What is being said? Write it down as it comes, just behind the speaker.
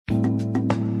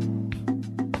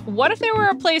What if there were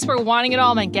a place where wanting it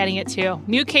all meant getting it too?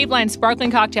 New Cape Line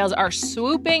sparkling cocktails are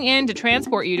swooping in to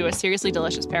transport you to a seriously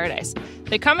delicious paradise.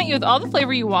 They come at you with all the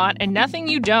flavor you want and nothing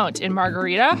you don't in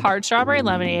margarita, hard strawberry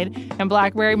lemonade, and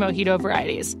blackberry mojito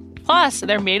varieties. Plus,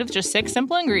 they're made with just 6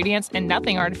 simple ingredients and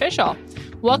nothing artificial.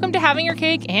 Welcome to having your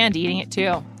cake and eating it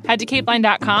too. Head to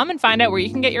capeline.com and find out where you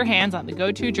can get your hands on the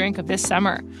go-to drink of this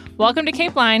summer. Welcome to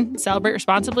Cape Line. Celebrate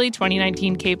responsibly.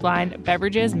 2019 Cape Line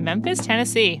Beverages, Memphis,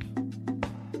 Tennessee.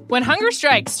 When hunger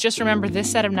strikes, just remember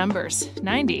this set of numbers.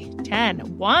 90,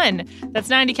 10, 1. That's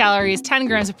 90 calories, 10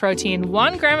 grams of protein,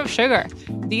 1 gram of sugar.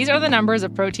 These are the numbers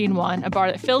of Protein 1, a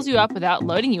bar that fills you up without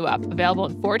loading you up. Available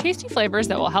in 4 tasty flavors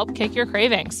that will help kick your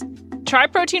cravings. Try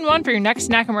Protein 1 for your next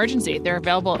snack emergency. They're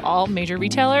available at all major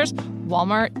retailers,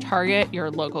 Walmart, Target,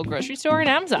 your local grocery store, and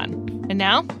Amazon. And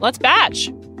now, let's batch.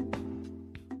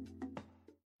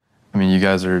 I mean, you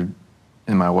guys are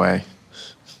in my way.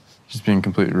 Just being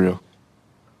completely real.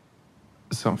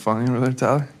 Is something funny over there,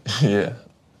 Tyler? Yeah.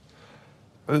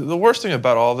 The worst thing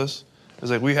about all this is,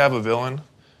 like, we have a villain,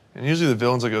 and usually the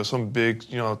villain's like some big,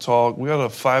 tall. We got a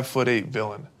 5'8"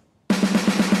 villain.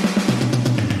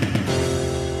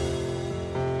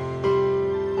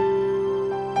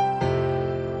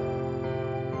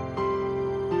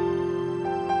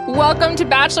 Welcome to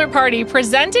Bachelor Party,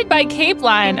 presented by Cape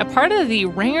Line, a part of the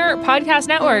Ringer Podcast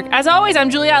Network. As always, I'm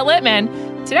Juliette Littman.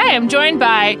 Today, I'm joined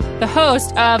by the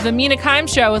host of the Mina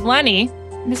Kimes Show with Lenny,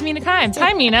 Miss Mina Kimes.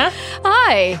 Hi, Mina.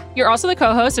 Hi. You're also the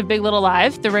co-host of Big Little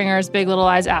Live, the Ringer's Big Little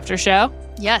Lies after show.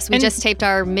 Yes, we just taped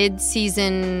our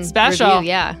mid-season special. Review,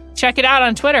 yeah. Check it out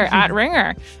on Twitter, at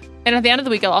Ringer. And at the end of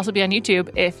the week, it'll also be on YouTube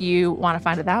if you want to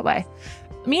find it that way.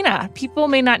 Mina, people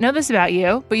may not know this about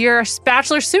you, but you're a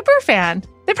Bachelor super fan.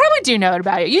 They probably do know it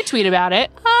about you. You tweet about it.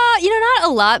 Not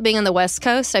a lot. Being on the West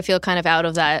Coast, I feel kind of out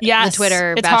of that the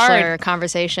Twitter it's Bachelor hard.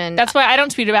 Conversation. That's why I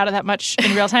don't tweet about it that much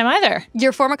in real time either.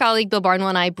 Your former colleague, Bill Barnwell,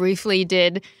 and I briefly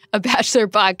did a Bachelor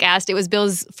podcast. It was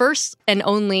Bill's first and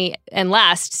only and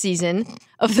last season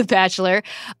of The Bachelor.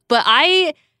 But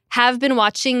I have been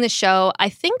watching the show, I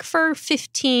think, for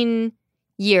 15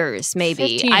 years,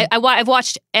 maybe. 15. I've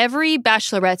watched every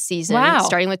Bachelorette season,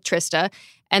 starting with Trista,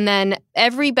 and then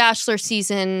every Bachelor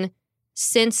season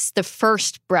since the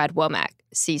first Brad Womack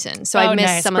season. So I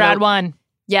missed some Brad of the... won.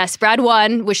 Yes, Brad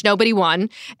won, which nobody won.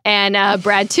 And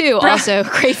Brad 2, also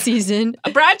great season.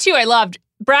 Brad 2, I loved.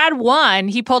 Brad 1,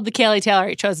 he pulled the Kaylee Taylor.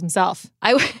 He chose himself.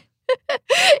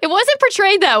 It wasn't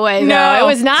portrayed that way, though. No. It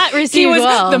was not received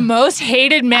well. He was the most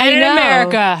hated man in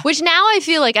America. Which now I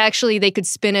feel like actually they could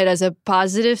spin it as a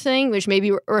positive thing, which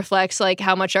maybe reflects like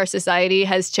how much our society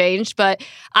has changed. But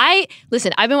I've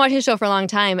been watching the show for a long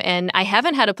time and I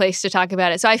haven't had a place to talk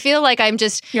about it. So I feel like I'm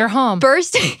just... You're home.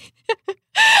 Bursting.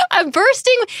 I'm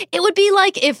bursting. It would be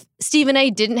like if Stephen A.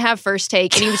 didn't have First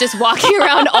Take and he was just walking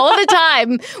around all the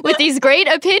time with these great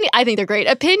opinions. I think they're great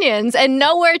opinions and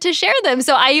nowhere to share them.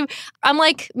 So I'm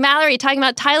like Mallory talking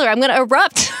about Tyler. I'm going to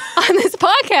erupt on this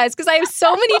podcast because I have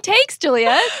so many takes,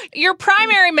 Juliette. Your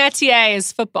primary métier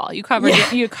is football. You cover the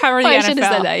NFL. I should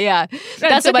have said that, yeah.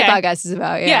 That's what my podcast is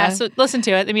about, yeah. So listen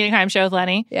to it, The Mina Kimes Show with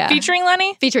Lenny. Yeah. Featuring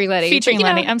Lenny? Featuring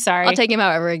Lenny. I'm sorry. I'll take him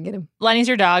however I can get him. Lenny's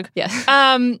your dog.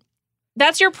 Yeah.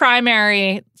 That's your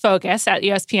primary focus at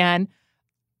ESPN.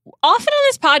 Often on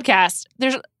this podcast,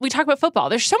 we talk about football.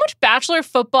 There's so much Bachelor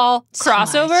football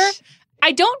crossover.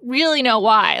 I don't really know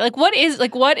why. What is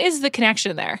the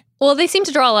connection there? Well, they seem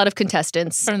to draw a lot of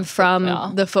contestants from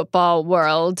the football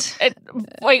world.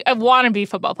 Wannabe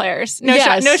football players. No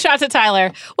shots at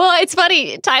Tyler. Well, it's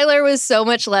funny. Tyler was so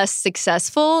much less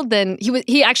successful than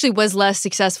he actually was less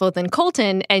successful than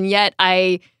Colton, and yet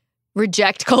I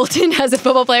reject Colton as a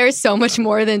football player so much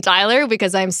more than Tyler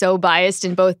because I'm so biased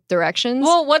in both directions.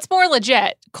 Well, what's more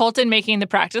legit? Colton making the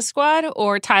practice squad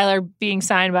or Tyler being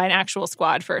signed by an actual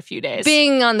squad for a few days?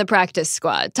 Being on the practice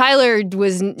squad. Tyler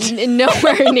was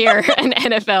nowhere near an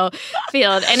NFL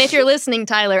field. And if you're listening,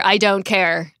 Tyler, I don't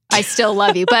care. I still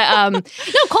love you. But no,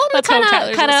 Colton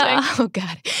kind of, oh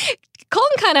God.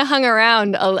 Colton kind of hung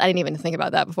around. I didn't even think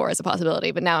about that before as a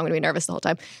possibility, but now I'm going to be nervous the whole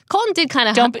time. Colton did kind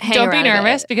of hang around. Don't be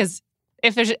nervous because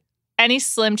if there's any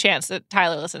slim chance that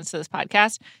Tyler listens to this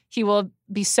podcast, he will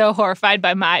be so horrified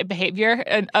by my behavior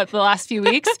of the last few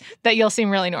weeks that you'll seem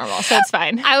really normal. So it's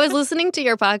fine. I was listening to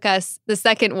your podcast, the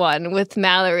second one with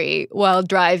Mallory while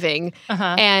driving.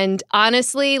 And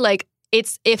honestly,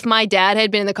 if my dad had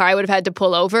been in the car, I would have had to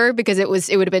pull over because it would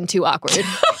have been too awkward.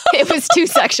 It was too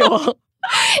sexual.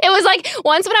 It was like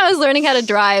once when I was learning how to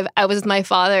drive, I was with my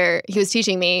father. He was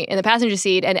teaching me in the passenger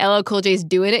seat, and LL Cool J's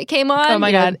 "Doing It" came on. Oh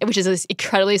my God. Which is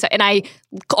incredibly, and I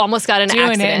almost got in an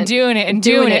accident. Doing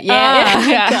it.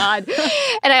 Yeah. God.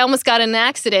 And I almost got in an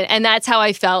accident, and that's how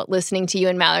I felt listening to you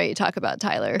and Mallory talk about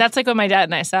Tyler. That's like when my dad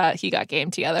and I saw He Got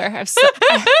Game together.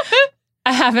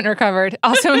 I haven't recovered.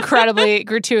 Also incredibly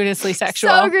gratuitously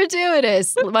sexual. So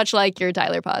gratuitous, much like your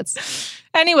Tyler pods.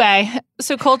 Anyway,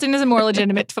 so Colton is a more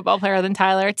legitimate football player than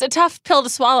Tyler. It's a tough pill to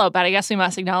swallow, but I guess we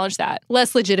must acknowledge that.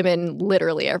 Less legitimate in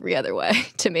literally every other way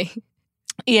to me.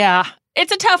 Yeah.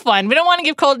 It's a tough one. We don't want to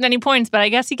give Colton any points, but I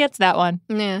guess he gets that one.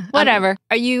 Yeah. Whatever.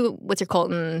 What's your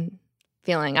Colton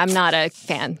feeling? I'm not a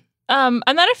fan. I'm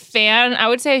not a fan. I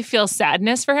would say I feel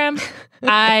sadness for him.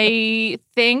 I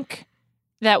think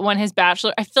that when his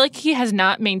Bachelor, I feel like he has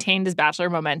not maintained his Bachelor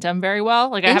momentum very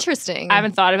well. Like Interesting. I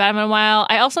haven't thought about him in a while.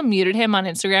 I also muted him on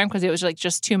Instagram because it was like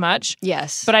just too much.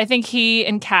 Yes. But I think he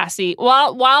and Cassie,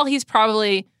 while he's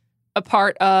probably a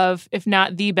part of, if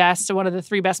not the best, one of the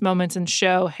 3 best moments in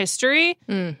show history,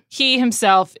 he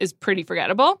himself is pretty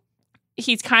forgettable.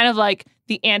 He's kind of like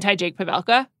the anti-Jake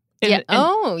Pavelka.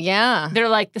 Yeah. They're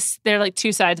like this. They're like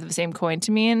 2 sides of the same coin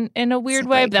to me in a weird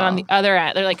way. But then on the other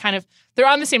end, they're like they're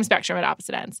on the same spectrum at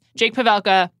opposite ends. Jake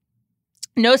Pavelka,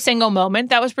 no single moment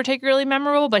that was particularly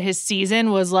memorable, but his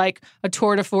season was like a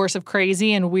tour de force of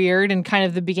crazy and weird and kind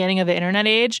of the beginning of the internet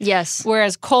age. Yes.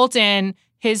 Whereas Colton,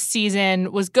 his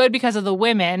season was good because of the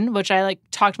women, which I like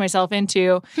talked myself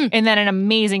into, and then an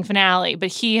amazing finale. But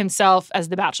he himself as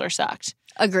the Bachelor sucked.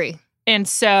 Agree. And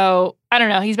so, I don't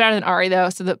know. He's better than Ari, though.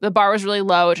 So the bar was really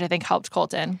low, which I think helped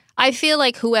Colton. I feel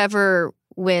like whoever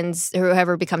wins,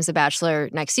 whoever becomes the Bachelor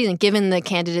next season, given the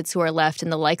candidates who are left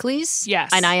in the likelies. Yes.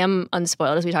 And I am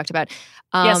unspoiled, as we talked about.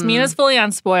 Yes, Mina's fully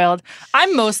unspoiled.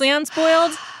 I'm mostly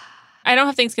unspoiled. I don't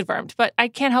have things confirmed, but I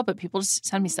can't help it. People just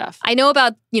send me stuff. I know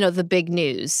about, the big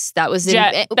news. That was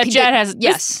Jed has.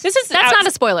 Yes. This is That's not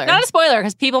a spoiler. Not a spoiler,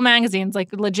 because People Magazine's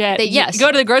like legit. Yes. You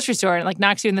go to the grocery store and it like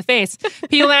knocks you in the face.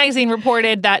 People Magazine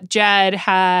reported that Jed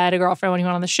had a girlfriend when he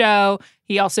went on the show.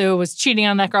 He also was cheating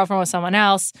on that girlfriend with someone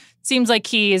else. Seems like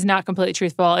he is not completely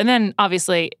truthful. And then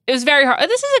obviously it was very hard.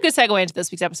 This is a good segue into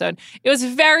this week's episode. It was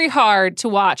very hard to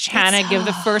watch Hannah give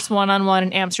the first one-on-one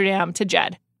in Amsterdam to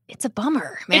Jed. It's a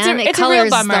bummer, man. It's colors a real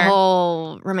bummer. The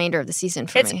whole remainder of the season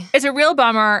for me. It's a real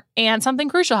bummer, and something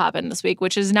crucial happened this week,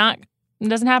 which doesn't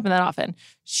happen that often.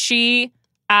 She,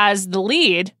 as the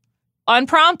lead,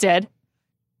 unprompted,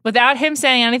 without him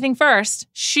saying anything first,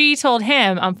 she told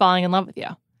him, "I'm falling in love with you."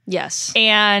 Yes.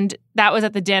 And that was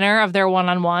at the dinner of their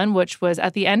one-on-one, which was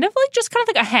at the end of like just kind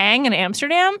of like a hang in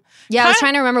Amsterdam. Yeah, I was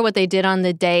trying to remember what they did on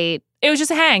the date. It was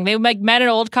just a hang. They like met an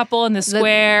old couple in the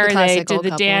square. The they did the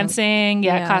couple. dancing.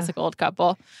 Yeah, classic old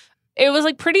couple. It was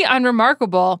like pretty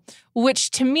unremarkable,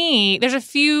 which to me, there's a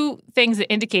few things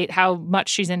that indicate how much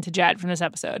she's into Jed from this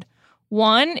episode.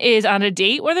 One is on a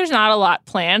date where there's not a lot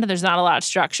planned, there's not a lot of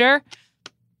structure.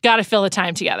 Got to fill the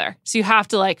time together. So you have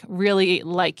to like really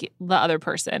like the other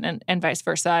person and vice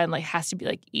versa. And like has to be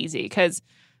like easy because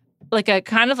like a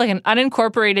kind of like an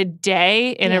unincorporated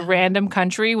day in a random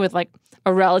country with like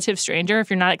a relative stranger,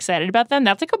 if you're not excited about them,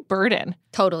 that's like a burden.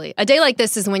 Totally. A day like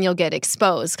this is when you'll get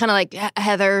exposed. Kind of like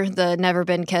Heather, the Never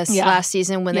Been Kissed last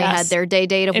season when they had their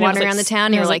date of wandering around the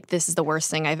town. You're like, this is the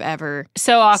worst thing I've ever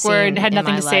so awkward, had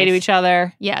nothing to say to each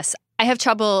other. Yes. I have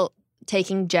trouble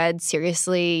taking Jed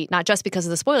seriously, not just because of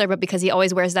the spoiler, but because he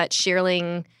always wears that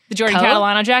sheerling The Jordan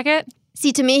Catalano jacket?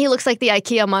 See, to me, he looks like the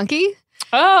IKEA monkey.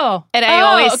 Oh. And I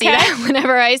always see that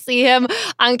whenever I see him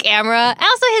on camera.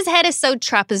 Also, his head is so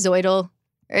trapezoidal.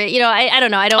 I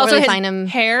don't know. I don't really find him.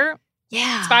 Hair?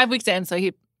 Yeah. It's 5 weeks in, so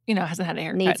he, hasn't had a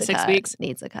haircut in 6 weeks.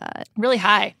 Needs a cut. Really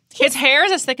high. His hair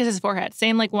is as thick as his forehead.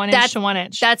 Same like 1 inch to 1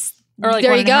 inch.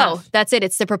 There you go. That's it.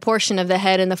 It's the proportion of the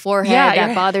head and the forehead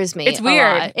that bothers me. It's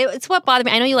weird. It's what bothered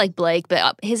me. I know you like Blake,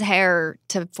 but his hair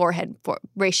to forehead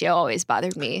ratio always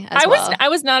bothered me as well. I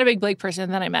was not a big Blake person,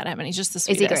 then I met him, and he's just the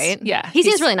sweetest. Is he great? Yeah. He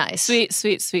seems really nice.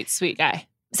 Sweet guy.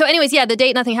 So anyways, the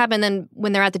date, nothing happened. Then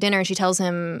when they're at the dinner, she tells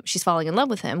him she's falling in love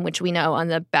with him, which we know on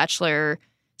the Bachelor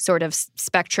sort of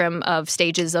spectrum of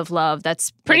stages of love.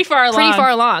 That's pretty far along. Pretty far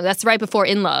along. That's right before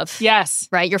in love. Yes.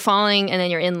 Right? You're falling and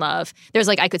then you're in love. There's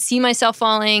like, I could see myself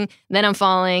falling, then I'm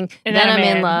falling, and then I'm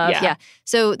in love. Yeah.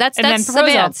 So that's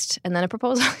advanced. And then a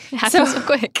proposal happens so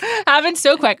quick. Happens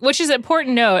so quick, which is an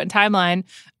important note in timeline.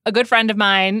 A good friend of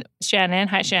mine, Shannon,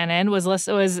 hi Shannon,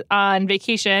 was on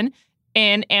vacation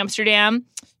in Amsterdam.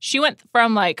 She went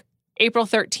from like April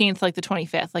 13th, like the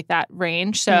 25th, like that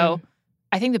range. So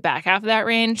I think the back half of that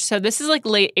range. So this is like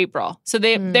late April. So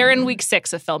they're in week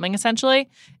 6 of filming essentially.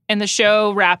 And the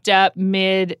show wrapped up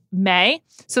mid-May.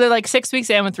 So they're like 6 weeks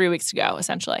in with 3 weeks to go,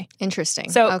 essentially. Interesting.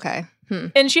 So, okay.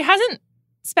 And she hasn't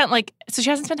spent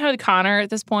time with Connor at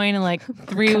this point in like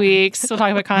 3 weeks. We'll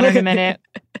talk about Connor in a minute.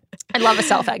 I love a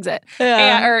self-exit.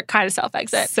 Yeah. Or kind of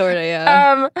self-exit. Sort of,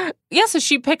 yeah. So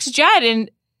she picks Jed, and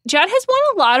Jed has won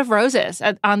a lot of roses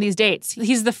on these dates.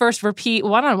 He's the first repeat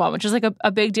one-on-one, which is like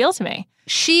a big deal to me.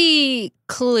 She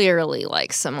clearly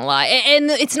likes him a lot.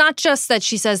 And it's not just that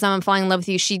she says, I'm falling in love with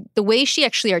you. The way she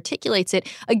actually articulates it,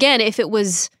 again, if it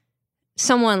was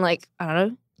someone like, I don't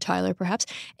know, Tyler perhaps,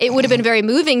 it would have been very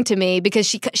moving to me because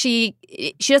she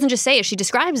doesn't just say it, she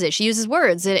describes it. She uses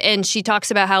words and she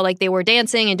talks about how like they were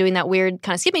dancing and doing that weird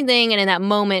kind of skipping thing, and in that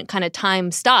moment kind of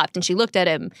time stopped and she looked at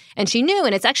him and she knew,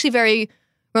 and it's actually very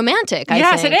romantic, I think.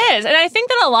 Yes, it is. And I think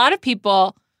that a lot of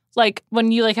people, like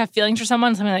when you like have feelings for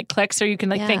someone, something like clicks, or you can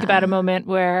like think about a moment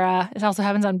where it also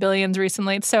happens on Billions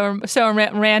recently. It's so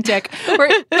romantic.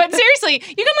 But seriously,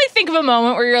 you can like think of a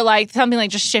moment where you're like something like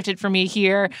just shifted for me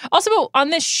here. Also,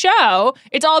 on this show,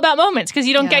 it's all about moments because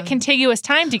you don't get contiguous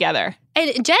time together.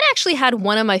 And Jed actually had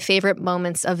one of my favorite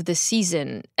moments of the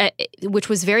season, which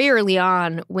was very early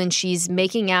on when she's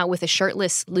making out with a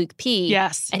shirtless Luke P.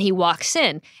 Yes. And he walks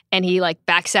in and he like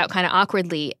backs out kind of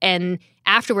awkwardly. And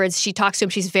afterwards, she talks to him.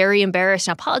 She's very embarrassed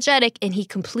and apologetic. And he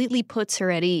completely puts her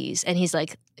at ease. And he's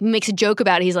like, makes a joke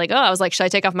about it. He's like, oh, I was like, should I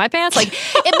take off my pants? Like,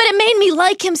 but it made me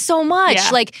like him so much. Yeah.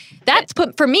 Like that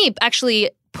for me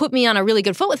actually put me on a really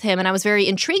good foot with him, and I was very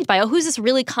intrigued by, who's this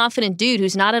really confident dude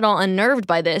who's not at all unnerved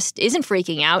by this, isn't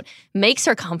freaking out, makes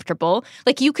her comfortable.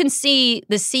 Like, you can see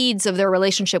the seeds of their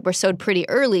relationship were sowed pretty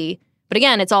early, but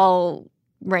again, it's all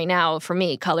right now, for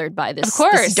me, colored by this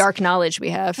dark knowledge we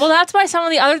have. Well, that's why some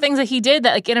of the other things that he did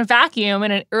that, like in a vacuum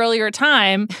in an earlier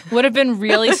time, would have been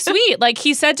really sweet. Like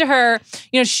he said to her,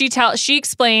 she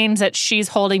explains that she's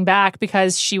holding back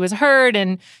because she was hurt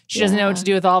and she doesn't know what to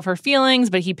do with all of her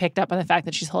feelings, but he picked up on the fact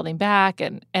that she's holding back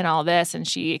and all this, and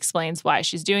she explains why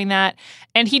she's doing that.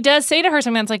 And he does say to her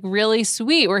something that's like really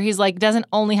sweet, where he's like, doesn't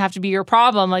only have to be your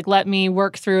problem, like let me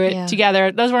work through it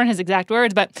together. Those weren't his exact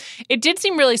words, but it did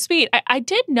seem really sweet. I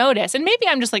did notice, and maybe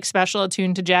I'm just like special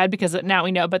attuned to Jed because now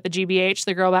we know about the GBH,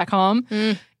 the girl back home.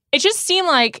 It just seemed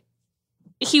like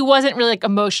he wasn't really like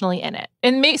emotionally in it.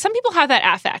 And some people have that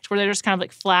affect where they're just kind of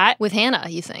like flat. With Hannah,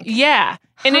 you think? Yeah.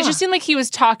 And it just seemed like he was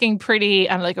talking pretty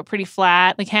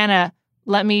flat. Like, Hannah,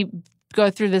 let me go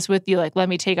through this with you. Like, let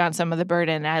me take on some of the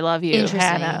burden. I love you,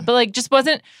 Hannah. But like, just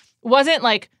wasn't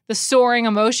like the soaring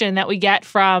emotion that we get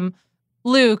from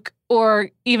Luke or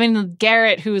even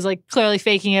Garrett, who's like clearly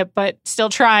faking it but still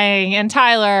trying, and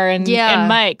Tyler and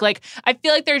Mike. Like, I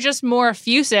feel like they're just more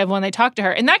effusive when they talk to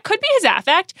her. And that could be his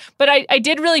affect, but I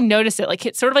did really notice it. Like,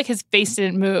 it's sort of like his face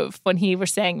didn't move when he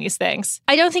was saying these things.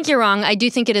 I don't think you're wrong. I do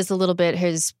think it is a little bit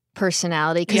his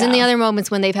personality, because in the other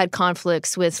moments when they've had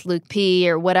conflicts with Luke P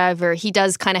or whatever, he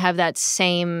does kind of have that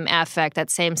same affect, that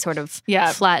same sort of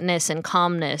flatness and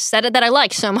calmness that I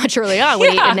liked so much early on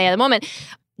when in the other moment.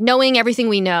 Knowing everything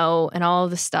we know and all of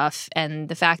the stuff, and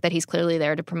the fact that he's clearly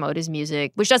there to promote his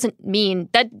music, which doesn't mean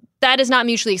that is not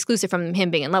mutually exclusive from him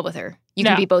being in love with her. You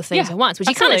can be both things at once, which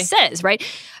he kind of says, right?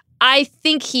 I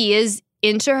think he is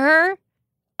into her.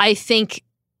 I think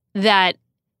that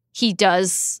he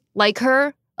does like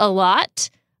her a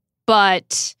lot,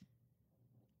 but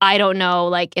I don't know,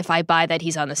 like, if I buy that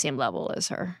he's on the same level as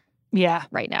her. Yeah.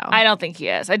 Right now. I don't think he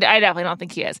is. I definitely don't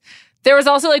think he is. There was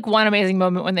also like one amazing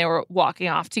moment when they were walking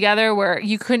off together where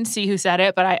you couldn't see who said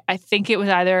it, but I think it was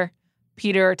either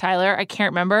Peter or Tyler. I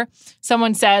can't remember.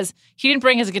 Someone says, he didn't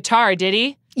bring his guitar, did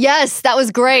he? Yes, that was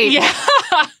great. Yeah.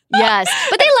 Yes.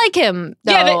 But they like him,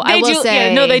 though, they I will do, say.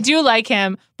 Yeah, no, they do like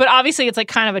him. But obviously it's like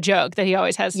kind of a joke that he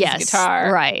always has his guitar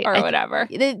or whatever.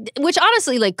 Which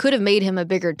honestly like could have made him a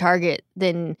bigger target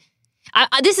than...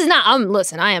 this is not...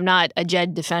 listen, I am not a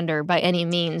Jed defender by any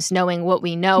means, knowing what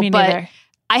we know. Me but neither.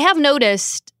 I have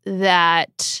noticed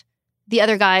that the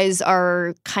other guys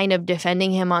are kind of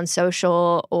defending him on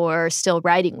social or still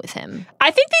riding with him.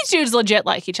 I think these dudes legit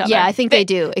like each other. Yeah, I think they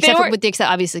do. With the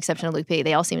obvious exception of Luke P.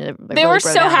 They all seem to They were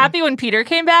so happy when Peter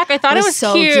came back. I thought it was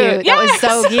so cute. Yeah, that was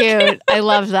so cute. I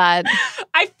love that.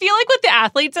 I feel like with the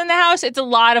athletes in the house, it's a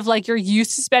lot of like, you're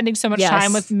used to spending so much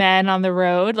time with men on the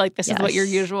road. Like, this is what your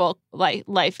usual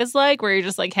life is like, where you're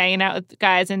just like hanging out with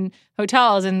guys in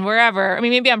hotels and wherever. I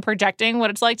mean, maybe I'm projecting what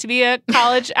it's like to be a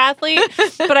college athlete,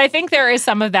 but I think there is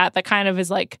some of that kind of is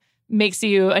like, makes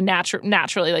you a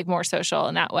naturally like more social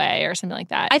in that way or something like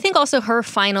that. I think also her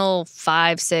final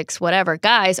 5, 6, whatever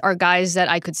guys are guys that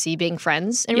I could see being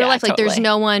friends in real life. Like, there's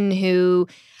no one who...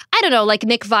 I don't know, like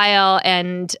Nick Viall,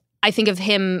 and I think of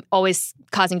him always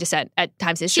causing dissent at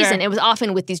times this season. It was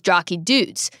often with these jockey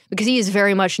dudes because he is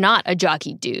very much not a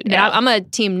jockey dude. Yeah. And I'm a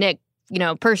Team Nick,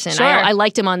 person. Sure. I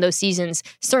liked him on those seasons.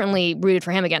 Certainly rooted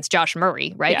for him against Josh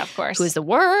Murray, right? Yeah, of course. Who is the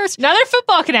worst. Another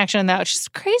football connection, though. It's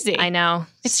just crazy. I know.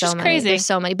 It's so just many. crazy. There's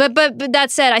so many. But that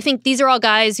said, I think these are all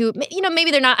guys who, maybe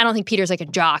they're not, I don't think Peter's like a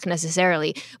jock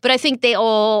necessarily, but I think they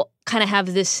all kind of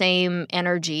have the same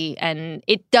energy, and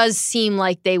it does seem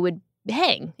like they would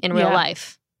hang in real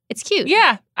life. It's cute.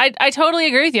 Yeah, I totally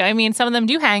agree with you. I mean, some of them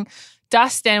do hang.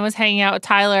 Dustin was hanging out with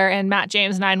Tyler and Matt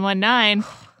James 919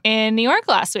 in New York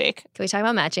last week. Can we talk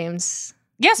about Matt James?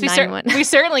 Yes, we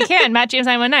certainly can. Matt James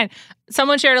 919.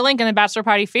 Someone shared a link in the Bachelor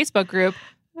Party Facebook group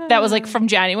that was like from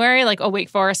January, like a Wake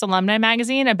Forest alumni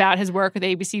magazine about his work with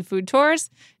ABC Food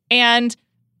Tours. And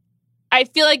I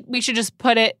feel like we should just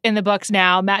put it in the books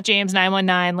now. Matt James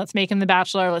 919. Let's make him the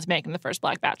Bachelor. Let's make him the first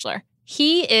Black Bachelor.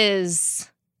 He is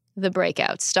the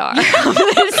breakout star of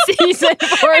this season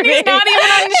for and me. He's not even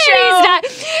on the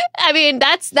show. I mean,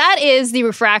 that is the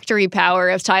refractory power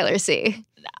of Tyler C.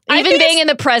 Even being in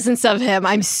the presence of him,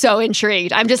 I'm so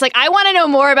intrigued. I'm just like, I want to know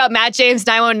more about Matt James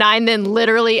 919 than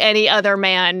literally any other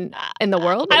man in the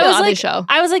world. I was on like, the show.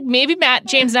 I was like, maybe Matt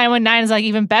James 919 is like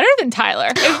even better than Tyler.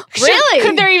 Really?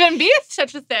 Could there even be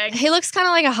such a thing? He looks kind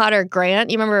of like a hotter Grant.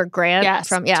 You remember Grant? Yes,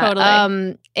 from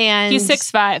totally. And he's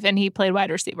 6'5" and he played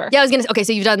wide receiver. Yeah, I was gonna. Okay,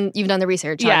 so you've done the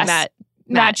research on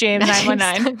Matt James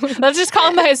 919. Let's just call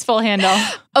him by his full handle.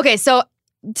 Okay, so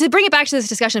to bring it back to this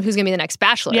discussion of who's going to be the next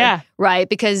Bachelor, right?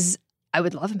 Because I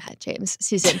would love a Matt James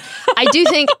season. I do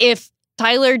think if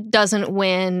Tyler doesn't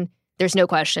win, there's no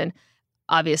question.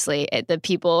 Obviously, the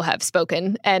people have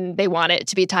spoken and they want it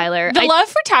to be Tyler. The love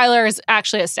for Tyler is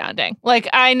actually astounding. Like,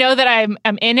 I know that I'm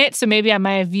in it, so maybe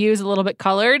my view is a little bit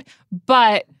colored,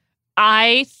 but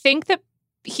I think that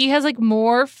he has like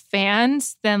more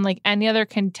fans than like any other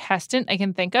contestant I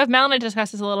can think of. Mel and I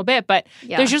discussed this a little bit, but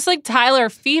there's just like Tyler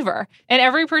fever. And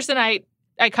every person I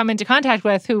come into contact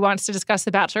with who wants to discuss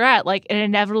The Bachelorette, like it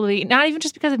inevitably, not even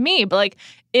just because of me, but like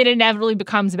it inevitably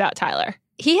becomes about Tyler.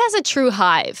 He has a true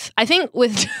hive. I think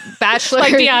with Bachelor...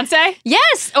 Like Beyonce?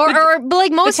 Yes. Or but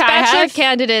like most Bachelor hive?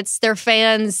 Candidates, their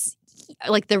fans...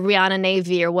 like the Rihanna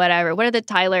Navy or whatever. What are the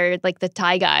Tyler, like the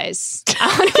Thai guys? I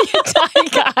want to be a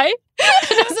Thai guy.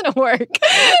 It doesn't work.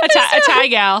 A Thai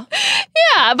gal.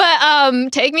 Yeah,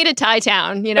 but take me to Thai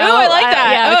Town, you know? Oh, I like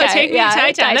that. Yeah, okay. Take me to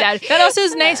Thai Town. That also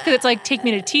is nice because it's like take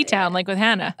me to T-Town, like with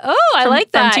Hannah. Oh, I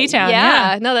like that. From T-Town,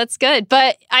 yeah. No, that's good.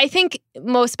 But I think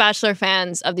most Bachelor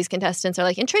fans of these contestants are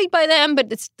like intrigued by them,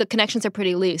 but the connections are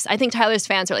pretty loose. I think Tyler's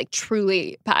fans are like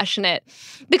truly passionate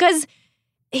because...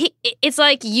 it's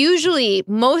like usually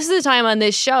most of the time on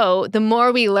this show, the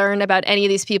more we learn about any of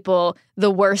these people, the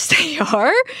worse they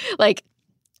are. Like,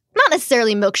 not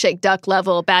necessarily milkshake duck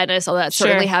level badness, although that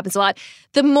certainly happens a lot.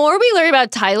 The more we learn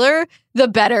about Tyler, the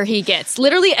better he gets.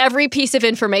 Literally every piece of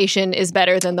information is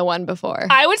better than the one before.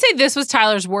 I would say this was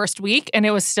Tyler's worst week, and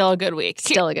it was still a good week.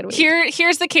 Still a good week.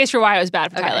 Here's the case for why it was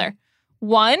bad for Tyler.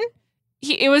 One,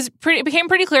 it became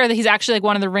pretty clear that he's actually like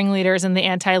one of the ringleaders in the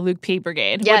anti-Luke P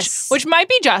brigade. Yes. Which might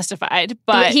be justified,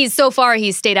 but he's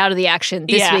stayed out of the action.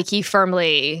 This week he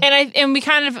firmly... And we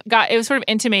kind of it was sort of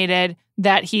intimated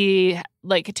that he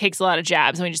like takes a lot of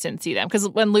jabs and we just didn't see them. Because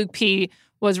when Luke P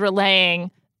was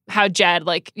relaying how Jed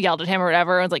like yelled at him or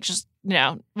whatever, it was like just,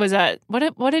 was that,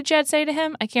 what did Jed say to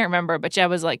him? I can't remember, but Jed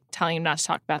was like telling him not to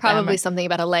talk about probably something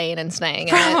about Elaine and staying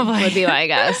probably. In it would be my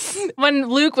guess. When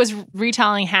Luke was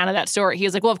retelling Hannah that story, he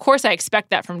was like, well, of course I expect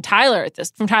that from Tyler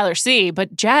C,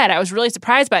 but Jed, I was really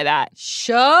surprised by that.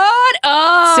 Shut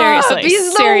up! Seriously.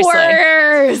 He's the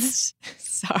worst.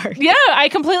 Sorry. Yeah, I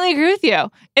completely agree with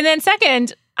you. And then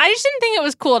second, I just didn't think it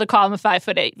was cool to call him a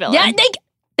 5'8" villain. Yeah,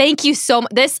 thank you so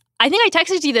much. I think I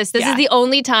texted you this. This is the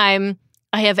only time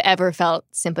I have ever felt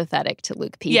sympathetic to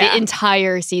Luke P. The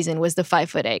entire season was the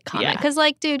 5'8" comment. Because,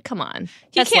 like, dude, come on.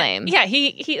 That's lame. Yeah,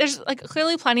 he there's like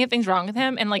clearly plenty of things wrong with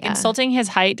him, and like insulting his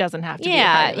height doesn't have to be a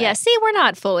part of it. Yeah. See, we're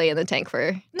not fully in the tank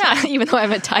for even though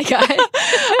I'm a Thai guy.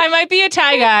 I might be a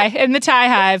Thai guy in the Thai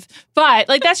hive, but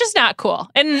like that's just not cool.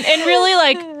 And really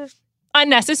like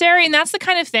unnecessary. And that's the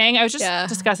kind of thing. I was just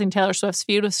discussing Taylor Swift's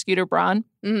feud with Scooter Braun.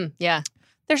 Yeah.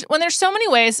 There's so many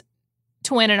ways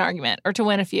to win an argument or to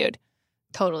win a feud.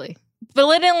 Totally.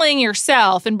 Belittling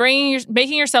yourself and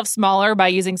making yourself smaller by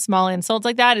using small insults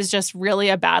like that is just really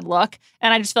a bad look.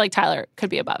 And I just feel like Tyler could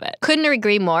be above it. Couldn't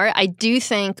agree more. I do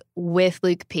think with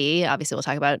Luke P, obviously we'll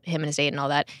talk about him and his date and all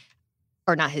that.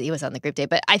 Or not, he was on the group date,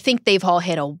 but I think they've all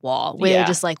hit a wall where they're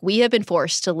just like, we have been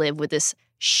forced to live with this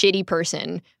shitty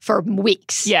person for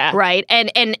weeks. Yeah. Right?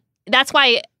 And that's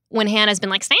why when Hannah's been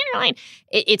like, stay in your lane,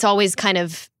 it's always kind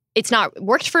of, it's not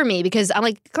worked for me because I'm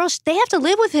like, girl, they have to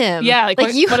live with him. Yeah, like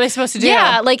what are they supposed to do?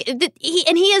 Yeah, like,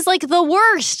 he is like the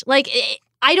worst. Like,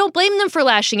 I don't blame them for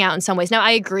lashing out in some ways. Now,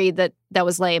 I agree that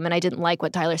was lame and I didn't like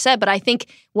what Tyler said, but I think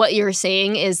what you're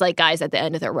saying is like guys at the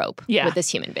end of their rope with this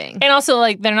human being. And also,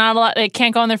 like, they're not allowed, they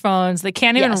can't go on their phones, they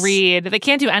can't even read, they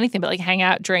can't do anything but like hang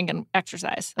out, drink, and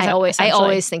exercise. I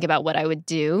always think about what I would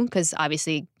do because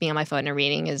obviously being on my phone and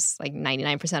reading is like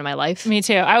 99% of my life. Me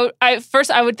too. I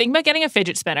would think about getting a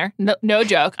fidget spinner. No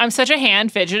joke. I'm such a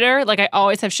hand fidgeter. Like, I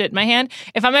always have shit in my hand.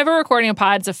 If I'm ever recording a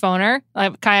pod as a phoner,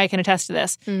 Kaya can attest to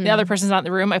this. The other person's not in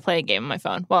the room, I play a game on my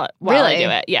phone while I do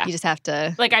it. Yeah. You just have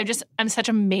to. Like, I'm such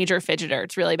a major fidgeter.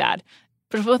 It's really bad.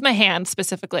 But with my hands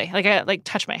specifically. Like, I like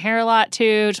touch my hair a lot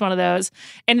too. Just one of those.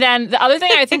 And then the other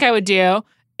thing I think I would do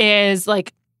is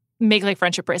like make like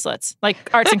friendship bracelets, like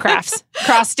arts and crafts,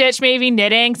 cross stitch, maybe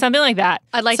knitting, something like that.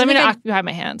 I'd like something to occupy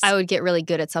my hands. I would get really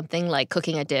good at something like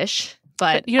cooking a dish.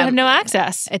 But you have no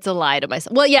access. It's a lie to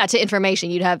myself. Well, yeah, to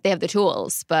information. They have the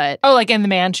tools, but like in the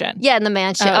mansion. Yeah, in the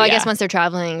mansion. I guess once they're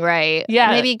traveling, right? Yeah,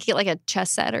 maybe get like a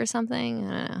chess set or something.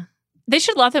 I don't know. They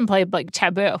should let them play like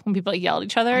Taboo when people like yell at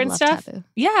each other and stuff. Taboo.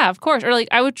 Yeah, of course. Or like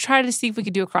I would try to see if we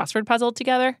could do a crossword puzzle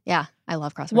together. Yeah, I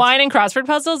love crosswords. Wine and crossword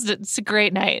puzzles. It's a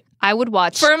great night. I would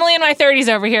watch. Firmly in my 30s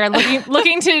over here,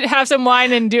 looking to have some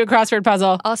wine and do a crossword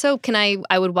puzzle. Also,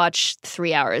 I would watch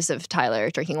 3 hours of Tyler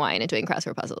drinking wine and doing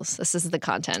crossword puzzles. This is the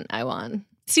content I want.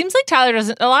 Seems like Tyler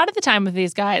doesn't. A lot of the time with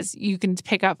these guys, you can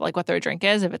pick up like what their drink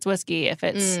is. If it's whiskey, if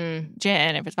it's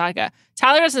gin, if it's vodka.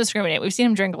 Tyler doesn't discriminate. We've seen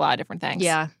him drink a lot of different things.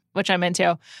 Yeah. Which I'm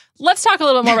into. Let's talk a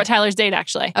little bit more about Tyler's date,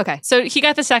 actually. Okay. So he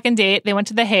got the second date. They went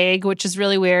to The Hague, which is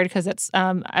really weird because it's,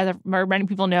 as many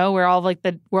people know, where all of like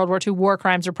the World War II war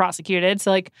crimes are prosecuted. So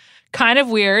like kind of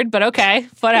weird, but okay,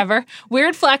 whatever.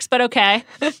 Weird flex, but okay.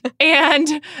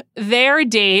 And their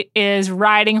date is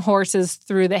riding horses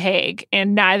through The Hague.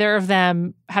 And neither of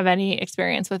them have any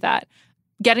experience with that.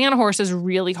 Getting on a horse is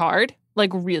really hard.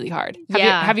 Like really hard.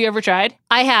 Have you ever tried?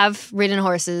 I have ridden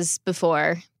horses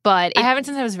before, but I haven't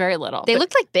since I was very little. They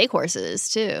looked like big horses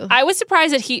too. I was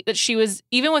surprised that she was,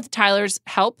 even with Tyler's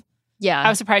help. Yeah, I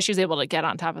was surprised she was able to get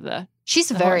on top of the.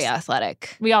 She's very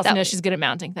athletic. We also know she's good at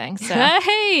mounting things. So.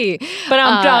 Hey, but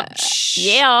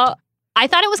yeah. I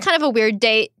thought it was kind of a weird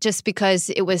date just because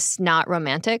it was not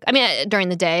romantic. I mean, during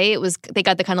the day, they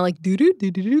got the kind of like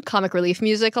doo-doo-doo-doo-doo comic relief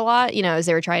music a lot, as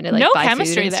they were trying to like buy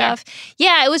chemistry food and there. stuff.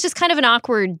 Yeah, it was just kind of an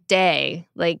awkward day.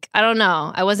 Like, I don't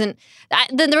know.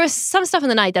 Then there was some stuff in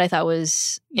the night that I thought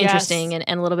was interesting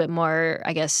and a little bit more,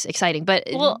 I guess, exciting. But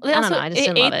I don't know. I just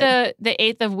didn't love it. They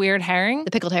ate the weird herring.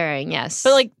 The pickled herring, yes.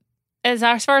 But like, as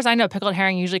far as I know, pickled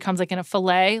herring usually comes like in a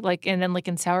fillet, like and then like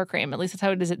in sour cream. At least that's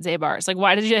how it is at Zabar's. Like,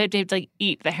 why did you have to like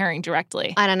eat the herring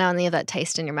directly? I don't know. And you have that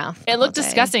taste in your mouth. It looked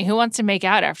disgusting. Who wants to make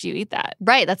out after you eat that?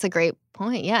 Right. That's a great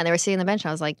point. Yeah. And they were sitting on the bench. And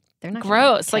I was like, they're not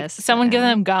gross. Like someone give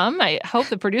them gum. I hope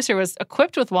the producer was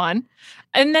equipped with one.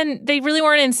 And then they really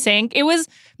weren't in sync. It was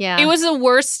the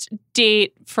worst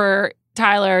date for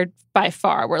Tyler by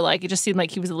far. Where like it just seemed like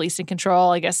he was the least in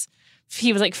control. I guess.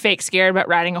 He was like fake scared about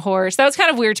riding a horse. That was kind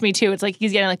of weird to me too. It's like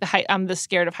he's getting like the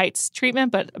scared of heights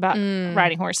treatment, but about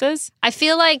riding horses. I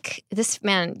feel like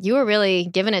you were really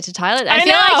giving it to Tyler. I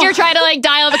feel like you're trying to like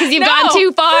dial because you've gone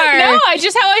too far. No, I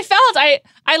just how I felt.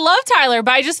 I love Tyler,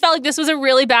 but I just felt like this was a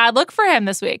really bad look for him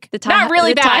this week. Not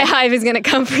really bad. The tie hive is going to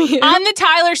come for you. On the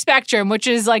Tyler spectrum, which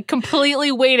is like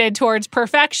completely weighted towards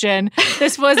perfection,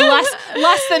 this was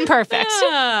less than perfect.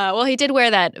 Well, he did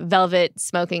wear that velvet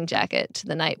smoking jacket to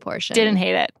the night portion. Didn't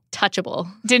hate it.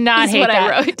 Touchable. Did not hate what that.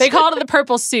 I wrote. They called it the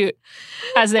purple suit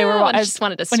as they were I just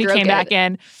wanted to when he stroke came it. back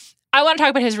in. I want to talk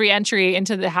about his re-entry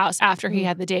into the house after he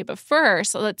had the date. But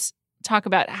first, let's talk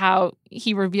about how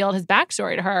he revealed his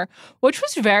backstory to her, which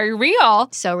was very real.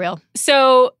 So real.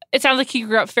 So it sounds like he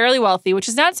grew up fairly wealthy, which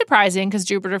is not surprising because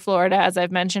Jupiter, Florida, as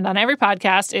I've mentioned on every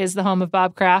podcast, is the home of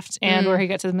Bob Kraft and where he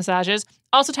gets his massages.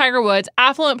 Also Tiger Woods,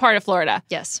 affluent part of Florida.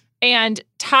 Yes. And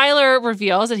Tyler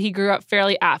reveals that he grew up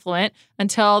fairly affluent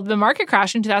until the market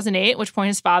crashed in 2008, at which point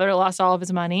his father lost all of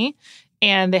his money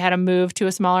and they had to move to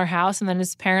a smaller house and then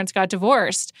his parents got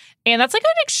divorced. And that's like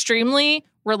an extremely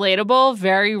relatable,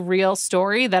 very real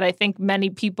story that I think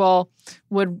many people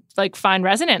would like find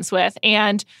resonance with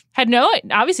and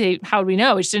obviously, how would we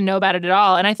know? We just didn't know about it at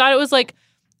all. And I thought it was like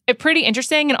pretty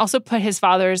interesting and also put his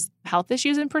father's health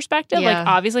issues in perspective. Yeah. Like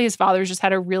obviously his father's just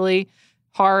had a really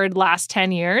hard last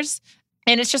 10 years.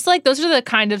 And it's just like, those are the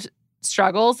kind of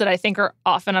struggles that I think are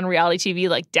often on reality TV,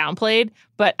 like downplayed,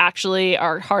 but actually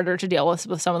are harder to deal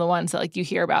with some of the ones that like you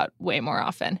hear about way more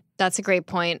often. That's a great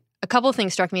point. A couple of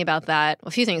things struck me about that.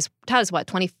 A few things. Tyler's what,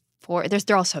 24?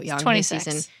 They're all so young. 26.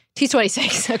 Season. He's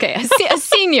 26. Okay, a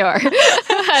senior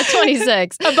at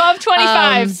 26. Above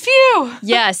 25. Phew.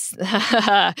 Yes.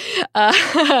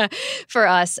 For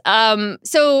us.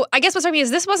 So I guess what's struck me is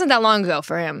this wasn't that long ago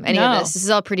for him, any of this. This is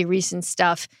all pretty recent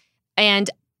stuff. And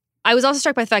I was also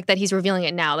struck by the fact that he's revealing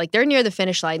it now. Like, they're near the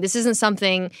finish line. This isn't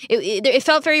something, it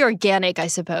felt very organic, I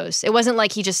suppose. It wasn't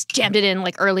like he just jammed it in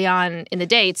like early on in the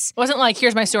dates. It wasn't like,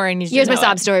 here's my story and here's my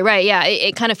sob story. Right, yeah.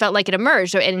 It kind of felt like it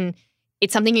emerged. And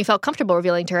it's something he felt comfortable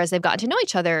revealing to her as they've gotten to know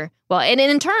each other well. And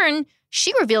in turn,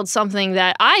 she revealed something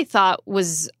that I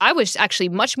was actually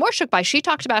much more shook by. She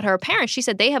talked about her parents. She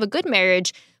said they have a good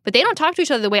marriage, but they don't talk to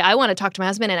each other the way I want to talk to my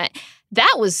husband. And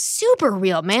that was super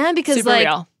real, man, because super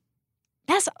real.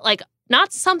 That's like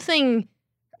not something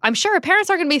I'm sure her parents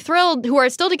are going to be thrilled who are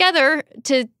still together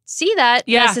to see that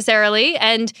necessarily.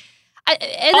 And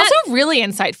also really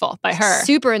insightful by her.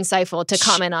 Super insightful to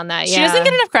comment on that. She doesn't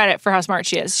get enough credit for how smart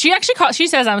she is. She actually she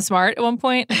says I'm smart at one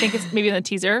point. I think it's maybe in the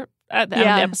teaser at the end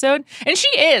of the episode. And she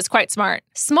is quite smart.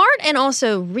 Smart and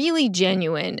also really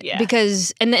genuine. Yeah.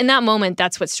 Because in that moment,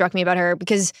 that's what struck me about her,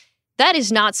 because that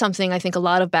is not something I think a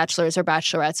lot of bachelors or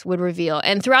bachelorettes would reveal.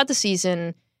 And throughout the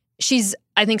season, she's,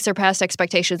 I think, surpassed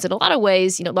expectations in a lot of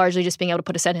ways, largely just being able to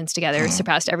put a sentence together,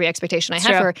 surpassed every expectation I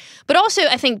had for her. But also,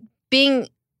 I think, being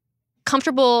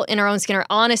comfortable in her own skin or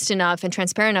honest enough and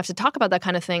transparent enough to talk about that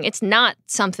kind of thing, it's not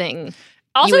something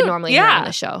you would normally hear on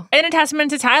the show. And a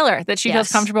testament to Tyler that she feels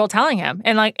comfortable telling him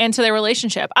and into their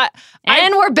relationship.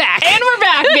 And we're back. And we're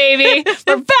back, baby.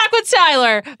 We're back with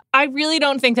Tyler. I really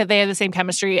don't think that they have the same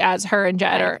chemistry as her and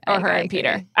Jed or her and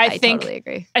Peter. I totally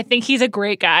agree. I think he's a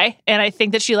great guy, and I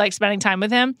think that she likes spending time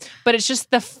with him, but it's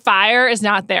just the fire is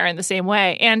not there in the same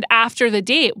way. And after the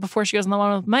date, before she goes on the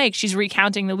one with Mike, she's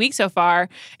recounting the week so far,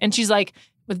 and she's like,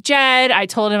 with Jed, I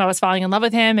told him I was falling in love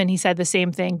with him, and he said the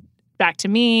same thing back to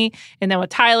me. And then with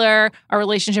Tyler, our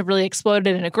relationship really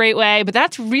exploded in a great way. But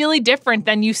that's really different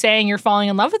than you saying you're falling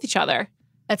in love with each other.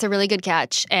 That's a really good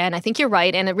catch. And I think you're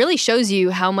right. And it really shows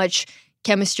you how much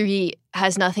chemistry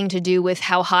has nothing to do with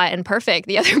how hot and perfect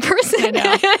the other person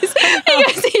is.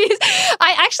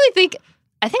 I actually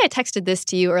I think I texted this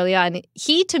to you early on.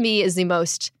 He, to me, is the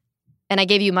most, and I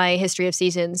gave you my history of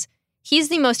seasons, he's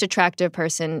the most attractive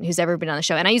person who's ever been on the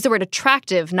show. And I use the word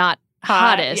attractive, not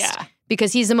hottest. Yeah.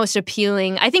 Because he's the most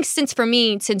appealing. I think since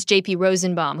JP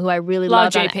Rosenbaum, who I really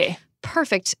love. JP.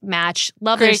 Perfect match.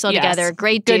 Love they're still together.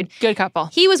 Great dude. Good couple.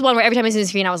 He was one where every time I was in his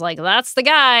screen, I was like, that's the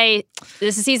guy.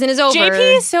 This season is over.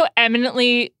 JP is so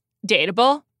eminently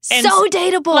dateable. So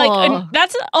dateable. And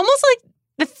that's almost like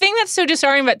the thing that's so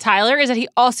disarming about Tyler is that he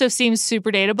also seems super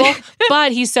dateable,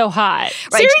 but he's so hot.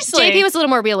 Right. Seriously. JP was a little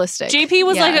more realistic.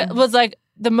 JP was like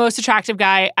the most attractive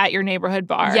guy at your neighborhood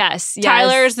bar. Yes.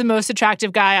 Tyler is the most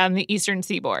attractive guy on the Eastern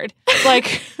Seaboard.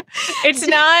 Like, it's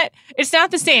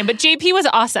not the same. But JP was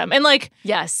awesome. And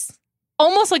yes,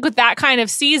 almost like with that kind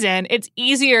of season, it's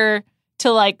easier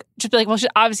to just be like, well, she's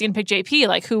obviously gonna pick JP.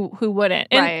 Like, who wouldn't?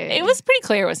 And it was pretty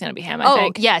clear it was gonna be him. I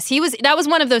think. Yes, he was. That was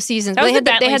one of those seasons. They had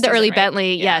the early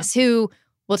Bentley. Yes, who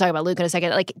we'll talk about Luke in a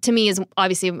second. Like, to me, is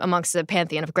obviously amongst the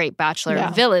pantheon of great Bachelor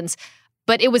villains.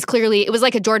 But it was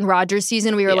like a Jordan Rogers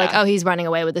season. We were like, oh, he's running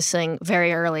away with this thing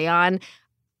very early on.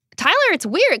 Tyler, it's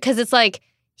weird because it's like,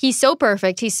 he's so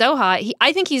perfect. He's so hot.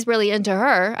 I think he's really into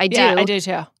her. I do. Yeah, I do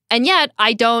too. And yet,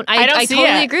 I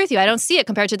totally agree with you. I don't see it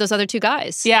compared to those other two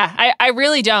guys. Yeah, I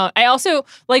really don't. I also,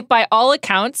 by all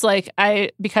accounts,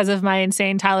 because of my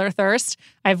insane Tyler thirst,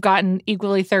 I've gotten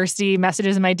equally thirsty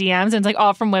messages in my DMs, and it's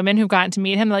all from women who've gotten to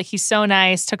meet him. He's so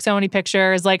nice, took so many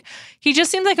pictures. He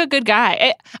just seems like a good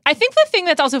guy. I think the thing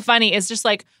that's also funny is just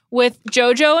with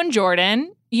JoJo and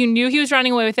Jordan, you knew he was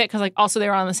running away with it because also they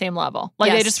were on the same level.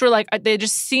 They just were they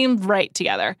just seemed right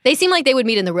together. They seemed like they would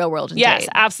meet in the real world. Yes,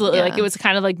 absolutely. Yeah. It was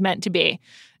kind of meant to be.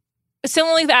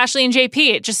 Similarly with Ashley and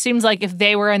JP, it just seems like if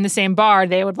they were in the same bar,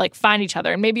 they would find each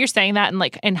other. And maybe you're saying that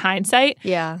in hindsight.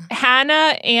 Yeah.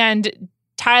 Hannah and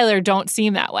Tyler don't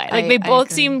seem that way. They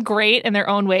both seem great in their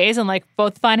own ways and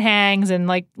both fun hangs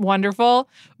and wonderful.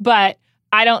 But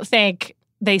I don't think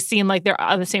they seem like they're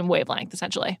on the same wavelength,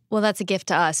 essentially. Well, that's a gift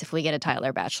to us if we get a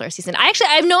Tyler Bachelor season. I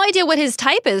have no idea what his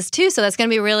type is, too, so that's going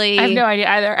to be really... I have no idea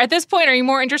either. At this point, are you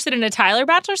more interested in a Tyler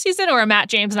Bachelor season or a Matt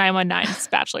James 919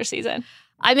 Bachelor season?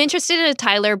 I'm interested in a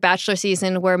Tyler Bachelor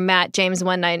season where Matt James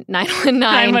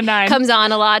 919 comes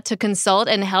on a lot to consult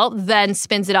and help, then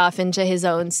spins it off into his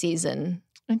own season.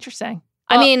 Interesting.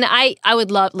 I mean, I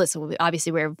would love... Listen,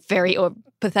 obviously, we're very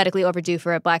pathetically overdue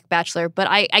for a Black Bachelor, but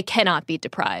I cannot be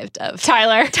deprived of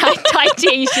Tyler. Tyler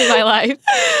in my life.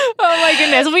 Oh, my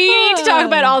goodness. We need to talk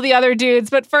about all the other dudes,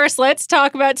 but first, let's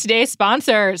talk about today's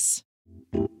sponsors.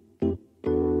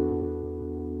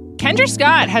 Can Kendra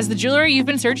Scott has the jewelry you've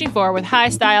been searching for with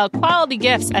high-style, quality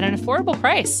gifts at an affordable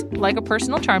price, like a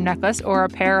personal charm necklace or a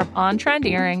pair of on-trend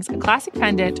earrings, a classic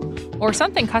pendant, or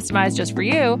something customized just for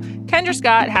you. Kendra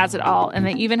Scott has it all, and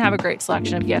they even have a great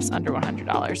selection of gifts under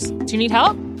 $100. Do you need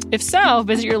help? If so,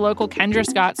 visit your local Kendra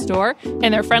Scott store,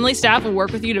 and their friendly staff will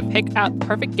work with you to pick out the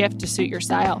perfect gift to suit your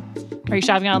style. Are you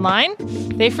shopping online?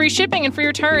 They have free shipping and free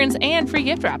returns and free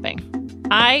gift wrapping.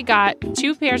 I got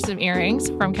 2 pairs of earrings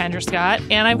from Kendra Scott,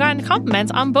 and I've gotten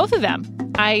compliments on both of them.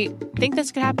 I think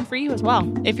this could happen for you as well.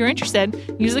 If you're interested,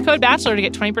 use the code BACHELOR to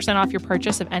get 20% off your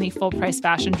purchase of any full-price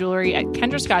fashion jewelry at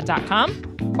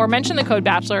kendrascott.com, or mention the code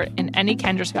BACHELOR in any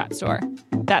Kendra Scott store.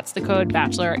 That's the code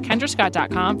BACHELOR at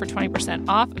kendrascott.com for 20%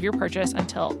 off of your purchase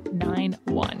until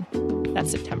 9/1.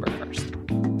 That's September 1st.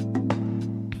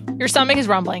 Your stomach is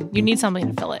rumbling. You need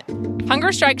something to fill it.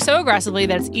 Hunger strikes so aggressively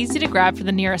that it's easy to grab for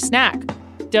the nearest snack.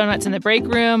 Donuts in the break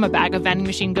room, a bag of vending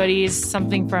machine goodies,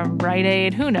 something from Rite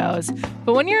Aid, who knows?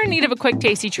 But when you're in need of a quick,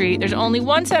 tasty treat, there's only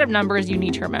one set of numbers you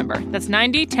need to remember. That's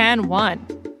 90, 10, 1.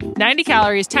 90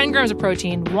 calories, 10 grams of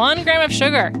protein, 1 gram of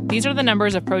sugar. These are the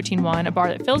numbers of Protein 1, a bar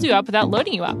that fills you up without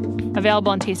loading you up.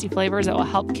 Available in tasty flavors that will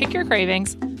help kick your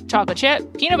cravings. Chocolate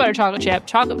chip, peanut butter chocolate chip,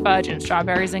 chocolate fudge, and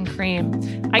strawberries and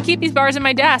cream. I keep these bars in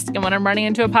my desk, and when I'm running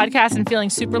into a podcast and feeling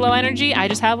super low energy, I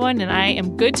just have one and I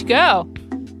am good to go.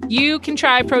 You can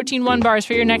try Protein 1 bars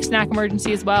for your next snack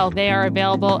emergency as well. They are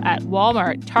available at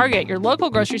Walmart, Target, your local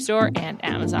grocery store, and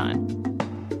Amazon.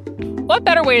 What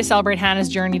better way to celebrate Hannah's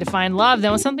journey to find love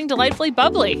than with something delightfully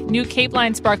bubbly? New Cape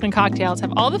Line sparkling cocktails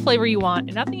have all the flavor you want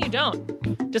and nothing you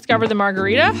don't. Discover the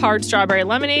margarita, hard strawberry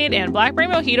lemonade, and blackberry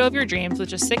mojito of your dreams with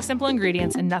just 6 simple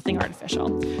ingredients and nothing artificial.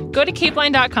 Go to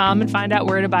capeline.com and find out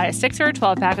where to buy a 6 or a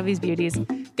 12-pack of these beauties.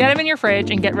 Get them in your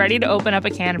fridge and get ready to open up a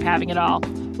can of having it all.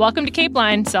 Welcome to Cape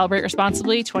Line. Celebrate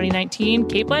responsibly. 2019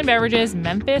 Cape Line Beverages,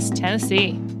 Memphis,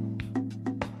 Tennessee.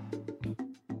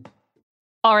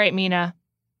 All right, Mina.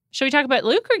 Should we talk about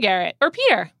Luke or Garrett? Or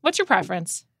Peter? What's your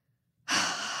preference?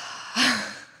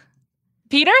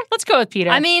 Peter? Let's go with Peter.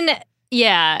 I mean,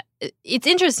 yeah, it's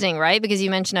interesting, right? Because you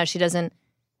mentioned how she doesn't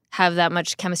have that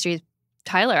much chemistry with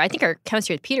Tyler. I think her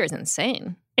chemistry with Peter is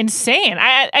insane. Insane.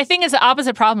 I think it's the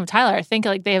opposite problem with Tyler. I think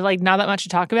like they have like not that much to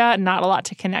talk about and not a lot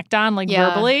to connect on like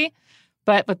verbally.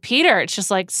 But with Peter, it's just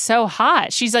like so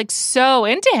hot. She's like so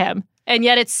into him. And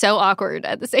yet it's so awkward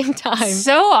at the same time.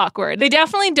 So awkward. They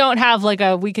definitely don't have like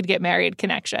a we could get married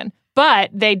connection.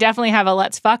 But they definitely have a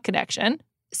let's fuck connection.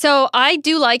 So I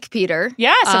do like Peter.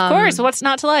 Yes, of course. What's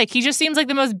not to like? He just seems like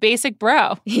the most basic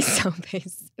bro. He's so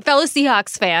basic. Fellow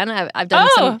Seahawks fan. I've done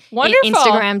some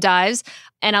Instagram dives.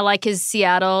 And I like his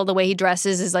Seattle. The way he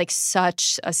dresses is like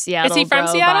such a Seattle. Is he from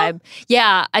Seattle? Vibe.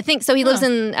 Yeah, I think so. He lives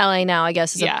in LA now, I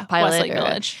guess, as a pilot. Westlake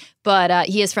Village. But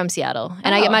he is from Seattle.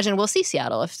 And I imagine we'll see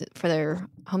Seattle for their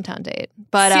hometown date.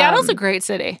 But Seattle's a great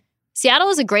city. Seattle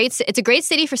is it's a great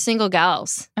city for single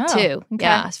gals, too. Okay.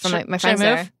 Yeah, from my friends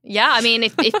there. Yeah, I mean,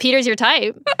 if Peter's your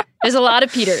type, there's a lot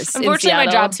of Peters. Unfortunately,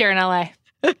 my job's here in LA.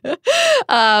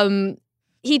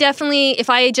 He definitely, if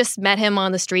I just met him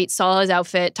on the street, saw his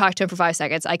outfit, talked to him for 5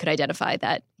 seconds, I could identify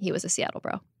that he was a Seattle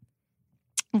bro.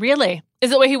 Really?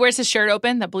 Is it the way he wears his shirt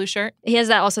open, that blue shirt? He has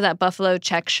that buffalo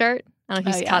check shirt. I don't know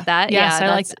if he's caught that. Yes, yeah,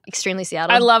 I that's like extremely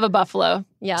Seattle. I love a buffalo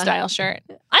style shirt.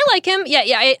 I like him.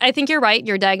 Yeah, I think you're right.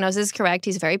 Your diagnosis is correct.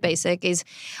 He's very basic.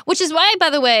 Which is why, by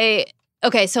the way,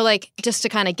 okay, so like just to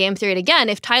kind of game theory it again,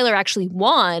 if Tyler actually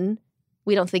won,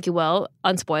 we don't think he will,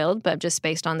 unspoiled, but just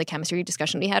based on the chemistry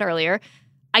discussion we had earlier,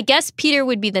 I guess Peter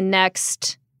would be the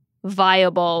next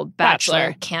viable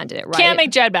bachelor candidate, right? Can't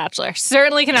make Jed bachelor.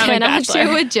 Certainly cannot make bachelor.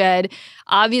 Do with Jed.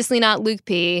 Obviously not Luke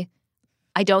P.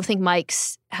 I don't think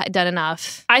Mike's done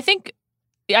enough. I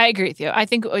agree with you. I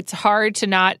think it's hard to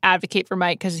not advocate for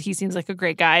Mike because he seems like a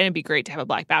great guy and it'd be great to have a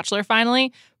black bachelor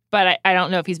finally. But I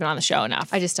don't know if he's been on the show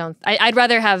enough. I just don't. I'd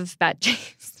rather have Matt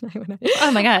James.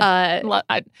 Oh my God.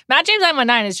 Matt James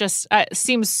 919 is just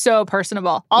seems so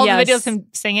personable. All the videos of him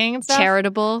singing and stuff.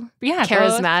 Charitable. Yeah.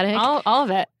 Charismatic. All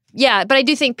of it. Yeah, but I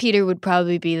do think Peter would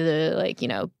probably be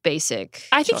the, basic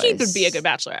I think he would be a good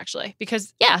bachelor, actually,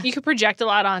 because you could project a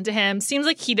lot onto him. Seems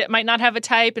like he might not have a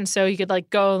type, and so he could,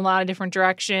 go in a lot of different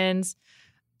directions.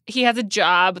 He has a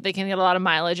job that they can get a lot of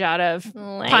mileage out of.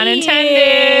 Pun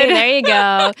intended. There you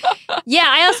go. Yeah,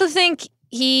 I also think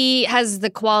he has the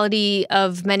quality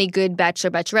of many good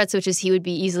bachelorettes, which is he would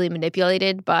be easily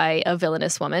manipulated by a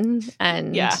villainous woman.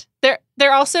 And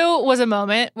there also was a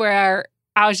moment where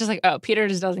I was just like, oh, Peter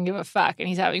just doesn't give a fuck and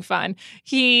he's having fun.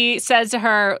 He says to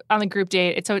her on the group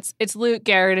date, it's Luke,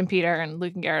 Garrett, and Peter, and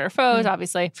Luke and Garrett are foes,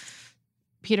 obviously.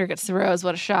 Peter gets the rose,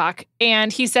 what a shock.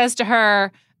 And he says to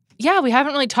her, yeah, we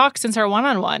haven't really talked since our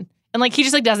one-on-one. And like he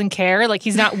just like doesn't care. Like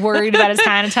he's not worried about his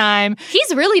Hannah time.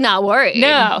 He's really not worried.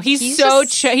 No, he's so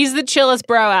he's the chillest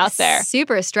bro out there.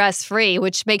 Super stress free,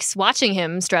 which makes watching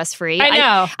him stress free. I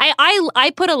know.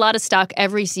 I put a lot of stock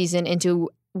every season into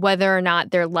whether or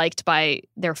not they're liked by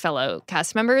their fellow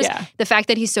cast members. Yeah. The fact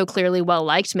that he's so clearly well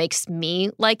liked makes me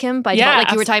like him. By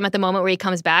like you were talking about the moment where he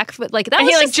comes back, but like that and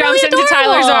was he like jumps into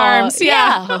Tyler's arms.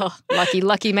 Yeah. Oh,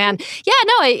 lucky man. Yeah,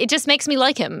 no, it just makes me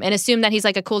like him and assume that he's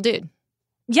like a cool dude.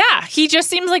 Yeah, he just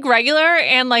seems like regular,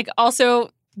 and like also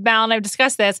Mal and I've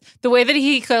discussed this. The way that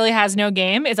he clearly has no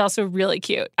game is also really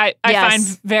cute. I find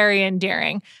very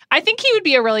endearing. I think he would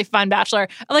be a really fun bachelor.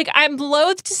 Like I'm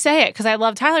loath to say it because I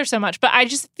love Tyler so much, but I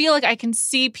just feel like I can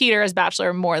see Peter as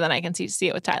bachelor more than I can see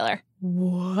it with Tyler.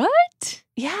 What?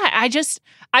 Yeah,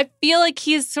 I feel like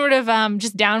he's sort of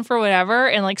just down for whatever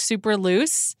and like super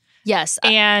loose. Yes.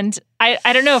 And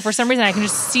I don't know, for some reason I can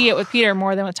just see it with Peter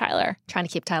more than with Tyler. Trying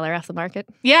to keep Tyler off the market.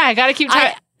 Yeah, I got to keep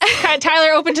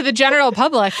Tyler open to the general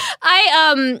public.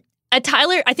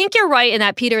 Tyler, I think you're right in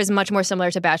that Peter is much more similar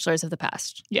to bachelors of the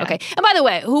past. Yeah. Okay. And by the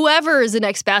way, whoever is the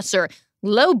next bachelor,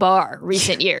 low bar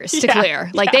recent years to clear.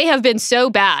 Like they have been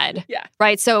so bad. Yeah.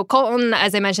 Right. So Colton,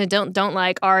 as I mentioned, don't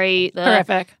like Ari.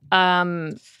 Horrific.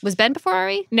 Was Ben before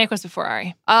Ari? Nick was before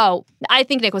Ari. Oh, I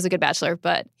think Nick was a good bachelor,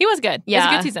 but he was good. Yeah. It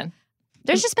was a good season.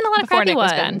 There's just been a lot of Before crappy Nick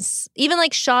was ones. Even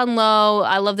like Sean Lowe,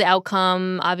 I love the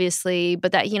outcome, obviously,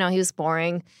 but that, he was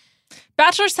boring.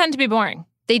 Bachelors tend to be boring.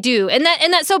 They do. And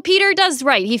that so Peter does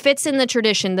right. He fits in the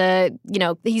tradition,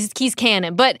 he's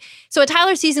canon. But so a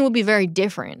Tyler season would be very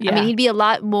different. Yeah. I mean, he'd be a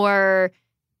lot more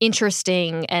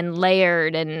interesting and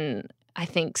layered and I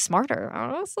think smarter,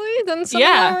 honestly, than some of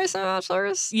our recent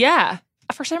bachelors. Yeah.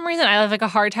 For some reason, I have like a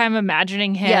hard time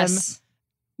imagining him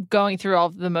going through all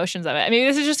the motions of it. I mean,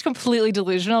 this is just completely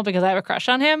delusional because I have a crush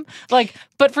on him. Like,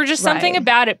 but for just something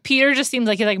about it, Peter just seems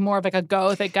like he's like more of like a go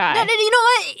with it guy. No, you know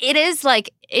what? It is like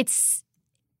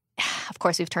of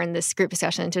course, we've turned this group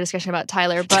discussion into a discussion about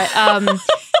Tyler, but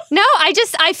no,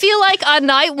 I feel like on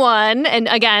night one, and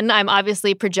again, I'm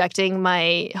obviously projecting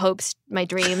my hopes, my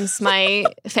dreams, my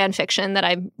fan fiction that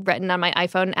I've written on my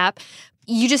iPhone app.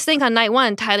 You just think on night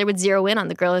one, Tyler would zero in on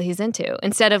the girl he's into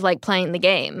instead of like playing the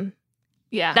game.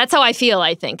 Yeah. That's how I feel,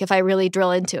 I think, if I really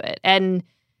drill into it. And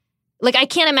like, I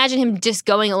can't imagine him just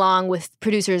going along with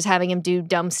producers having him do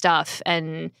dumb stuff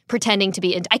and pretending to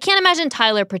be I can't imagine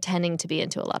Tyler pretending to be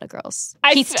into a lot of girls.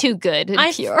 He's too good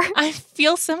and pure. I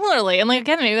feel similarly. And like,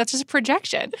 again, maybe that's just a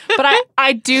projection. But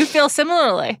I do feel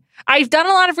similarly. I've done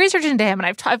a lot of research into him,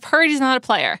 and I've heard he's not a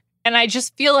player. And I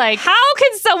just feel like, how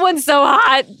can someone so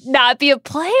hot not be a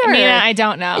player? Nina, I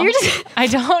don't know. I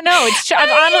don't know.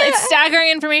 It's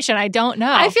staggering information. I don't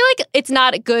know. I feel like it's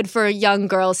not good for young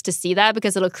girls to see that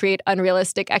because it'll create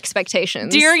unrealistic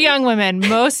expectations. Dear young women,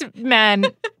 most men,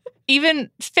 even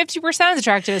 50% as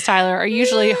attractive as Tyler, are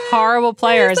usually horrible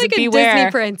players. He's like Beware. a Disney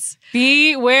prince.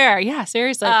 Beware. Yeah,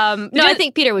 seriously. No, I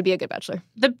think Peter would be a good bachelor.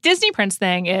 The Disney prince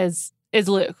thing is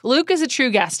Luke. Luke is a true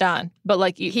Gaston, but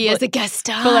like he is a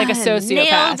Gaston, but like a sociopath.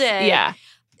 Nailed it. Yeah.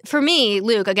 For me,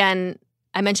 Luke. Again,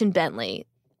 I mentioned Bentley.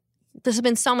 There's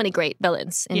been so many great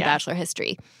villains in Bachelor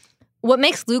history. What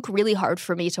makes Luke really hard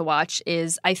for me to watch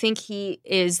is I think he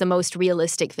is the most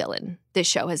realistic villain this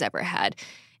show has ever had.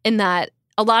 In that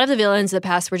a lot of the villains in the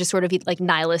past were just sort of like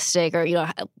nihilistic or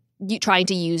trying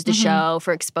to use the show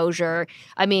for exposure.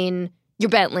 I mean, your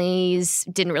Bentleys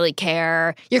didn't really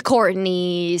care. Your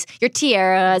Courtneys, your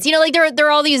Tiaras. Like there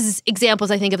are all these examples,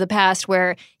 I think, of the past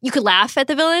where you could laugh at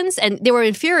the villains and they were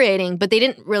infuriating, but they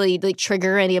didn't really like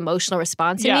trigger any emotional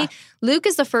response in me. Luke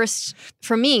is the first,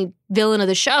 for me, villain of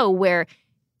the show where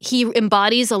he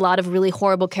embodies a lot of really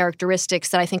horrible characteristics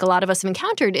that I think a lot of us have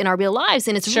encountered in our real lives.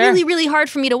 And it's really, really hard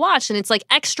for me to watch. And it's like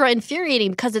extra infuriating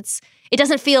because it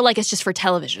doesn't feel like it's just for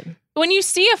television. When you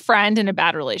see a friend in a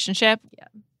bad relationship,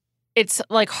 it's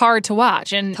like hard to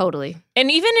watch. And totally.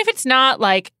 And even if it's not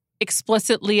like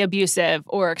explicitly abusive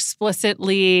or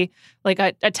explicitly like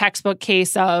a textbook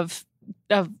case of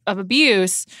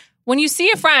abuse, when you see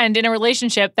a friend in a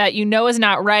relationship that you know is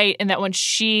not right, and that when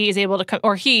she is able to come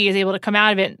or he is able to come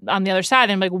out of it on the other side,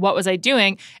 and like, what was I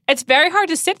doing? It's very hard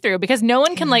to sit through because no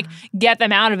one can like get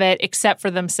them out of it except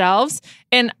for themselves.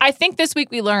 And I think this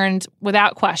week we learned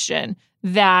without question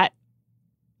that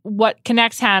what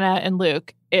connects Hannah and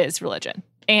Luke is religion.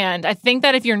 And I think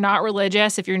that if you're not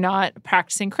religious, if you're not a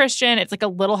practicing Christian, it's like a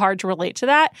little hard to relate to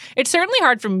that. It's certainly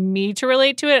hard for me to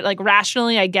relate to it. Like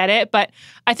rationally, I get it. But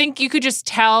I think you could just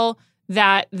tell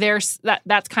that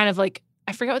that's kind of like,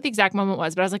 I forget what the exact moment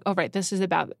was, but I was like, oh, right, this is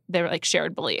about their like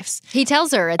shared beliefs. He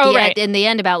tells her at the end, in the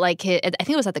end about like, I think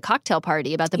it was at the cocktail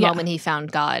party about the moment he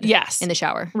found God in the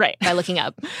shower. Right. By looking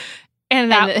up.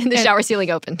 And the shower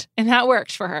ceiling opened. And that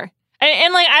worked for her.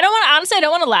 And like, I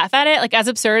don't want to laugh at it. Like, as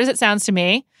absurd as it sounds to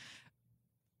me,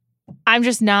 I'm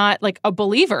just not like a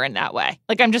believer in that way.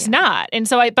 Like, I'm just not. And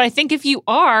so but I think if you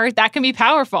are, that can be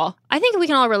powerful. I think we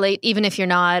can all relate, even if you're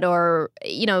not, or,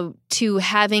 to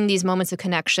having these moments of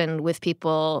connection with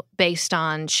people based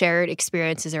on shared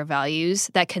experiences or values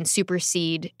that can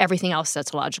supersede everything else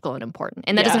that's logical and important.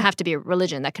 And that doesn't have to be a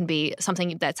religion. That can be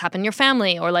something that's happened in your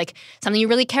family or like something you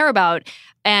really care about.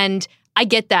 And I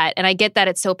get that. And I get that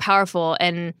it's so powerful.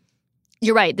 And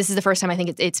you're right. This is the first time I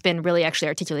think it's been really actually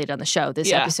articulated on the show,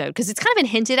 this episode, because it's kind of been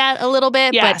hinted at a little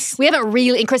bit, but we haven't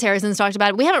really, and Chris Harrison's talked about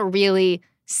it, we haven't really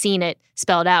seen it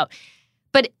spelled out.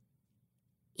 But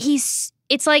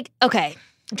it's like, okay,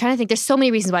 I'm trying to think. There's so many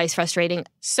reasons why he's frustrating.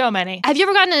 So many. Have you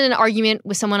ever gotten in an argument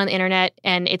with someone on the internet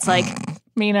and it's like...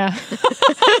 Mina.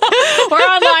 We're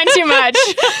online too much.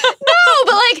 No,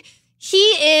 but like, he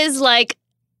is like...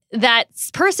 that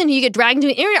person who you get dragged into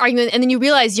an internet argument and then you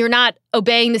realize you're not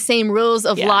obeying the same rules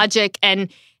of logic.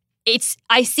 And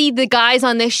I see the guys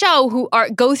on this show who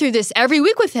go through this every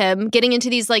week with him, getting into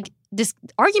these like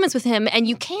arguments with him, and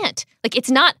you can't. Like,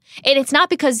 it's not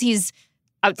because he's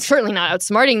certainly not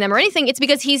outsmarting them or anything. It's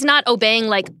because he's not obeying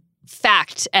like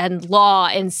fact and law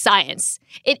and science.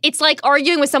 It's like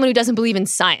arguing with someone who doesn't believe in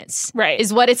science. Right.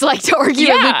 Is what it's like to argue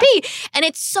with BP. And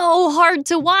it's so hard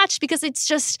to watch because it's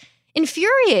just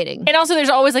infuriating. And also there's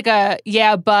always like a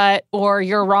but or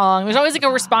you're wrong. There's always like a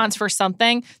response for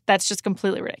something that's just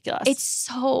completely ridiculous. It's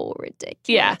so ridiculous.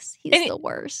 Yeah. He's the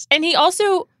worst. And he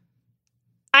also,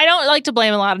 I don't like to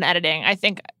blame a lot on editing. I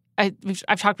think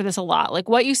I've talked about this a lot. Like,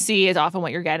 what you see is often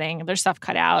what you're getting. There's stuff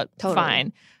cut out. Totally.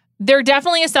 Fine. There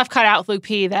definitely is stuff cut out with Luke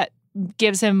P that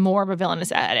gives him more of a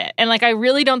villainous edit. And like, I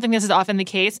really don't think this is often the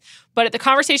case, but at the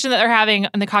conversation that they're having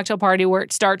in the cocktail party where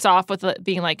it starts off with it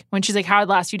being like, when she's like, how have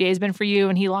the last few days been for you?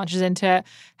 And he launches into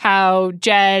how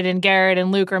Jed and Garrett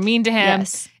and Luke are mean to him.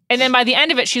 Yes. And then by the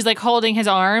end of it, she's like holding his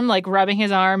arm, like rubbing his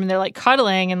arm, and they're like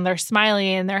cuddling and they're smiling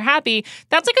and they're happy.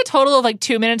 That's like a total of like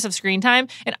 2 minutes of screen time,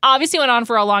 and obviously went on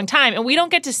for a long time. And we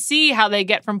don't get to see how they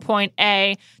get from point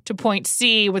A to point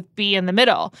C with B in the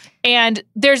middle. And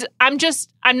I'm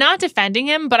not defending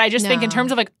him, but I just think in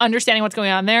terms of like understanding what's going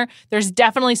on there's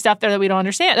definitely stuff there that we don't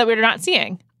understand, that we're not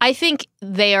seeing. I think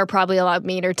they are probably a lot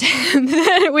meaner to him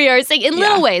than we are saying in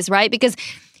little ways, right? Because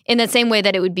in that same way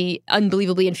that it would be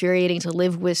unbelievably infuriating to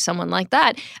live with someone like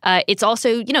that, it's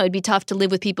also, it'd be tough to live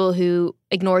with people who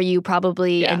ignore you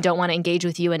probably and don't want to engage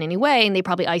with you in any way, and they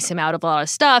probably ice him out of a lot of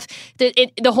stuff.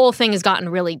 The whole thing has gotten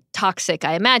really toxic,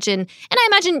 I imagine. And I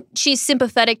imagine she's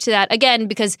sympathetic to that, again,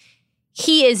 because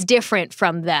he is different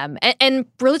from them. And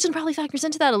religion probably factors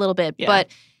into that a little bit, but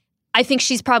I think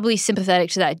she's probably sympathetic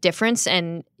to that difference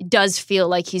and does feel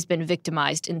like he's been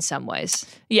victimized in some ways.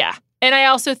 Yeah. And I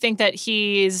also think that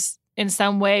he's in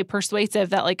some way persuasive,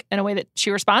 that like in a way that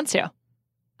she responds to.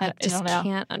 I just don't know.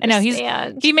 Can't understand. I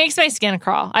know he makes my skin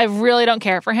crawl. I really don't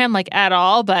care for him like at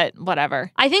all, but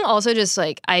whatever. I think also just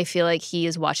like I feel like he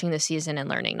is watching this season and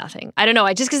learning nothing. I don't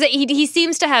know. Just because he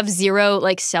seems to have zero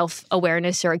like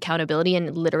self-awareness or accountability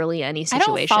in literally any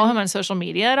situation. I don't follow him on social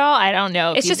media at all. I don't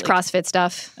know. It's just like, CrossFit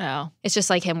stuff. Oh, it's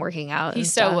just like him working out. He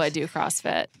so would do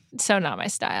CrossFit. So not my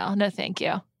style. No, thank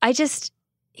you.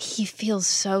 He feels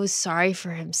so sorry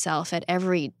for himself at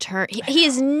every turn. He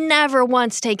has never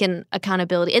once taken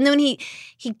accountability. And then he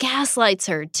gaslights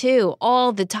her, too,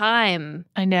 all the time.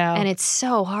 I know. And it's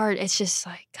so hard. It's just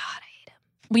like, God, I hate him.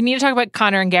 We need to talk about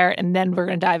Connor and Garrett, and then we're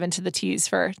going to dive into the teas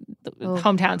for the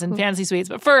hometowns and fantasy suites.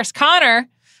 But first, Connor.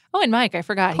 Oh, and Mike. I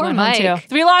forgot. Poor he went Mike. home,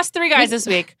 too. We lost 3 guys this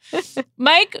week.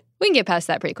 Mike. We can get past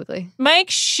that pretty quickly. Mike,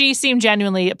 she seemed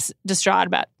genuinely distraught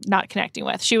about not connecting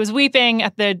with. She was weeping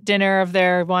at the dinner of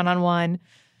their one-on-one.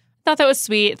 Thought that was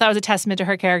sweet. Thought it was a testament to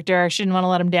her character. She didn't want to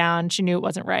let him down. She knew it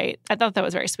wasn't right. I thought that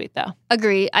was very sweet, though.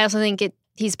 Agree. I also think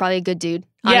he's probably a good dude,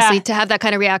 honestly, to have that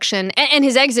kind of reaction. And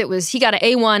his exit he got an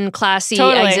A1 classy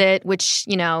exit, which,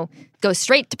 goes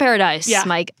straight to paradise,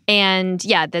 Mike. And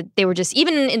that they were just,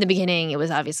 even in the beginning, it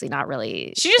was obviously not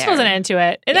really She just wasn't into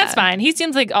it. And that's fine. He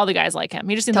seems like all the guys like him.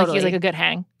 He just seems like he's like a good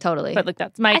hang. Totally. But like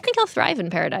that's Mike. I think he'll thrive in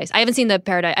paradise. I haven't seen the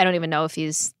paradise. I don't even know if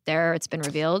he's there. It's been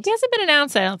revealed. He hasn't been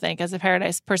announced, I don't think, as a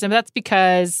paradise person. But that's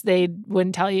because they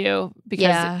wouldn't tell you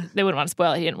because they wouldn't want to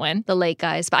spoil it. He didn't win. The late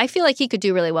guys. But I feel like he could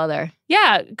do really well there.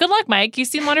 Yeah. Good luck, Mike. You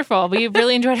seem wonderful. We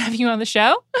really enjoyed having you on the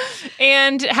show.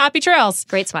 And happy trails.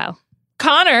 Great smile.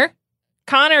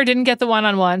 Connor didn't get the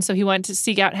one-on-one, so he went to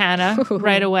seek out Hannah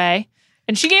right away.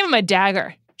 And she gave him a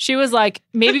dagger. She was like,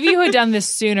 maybe if you had done this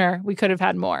sooner, we could have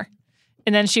had more.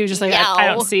 And then she was just like, I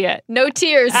don't see it. No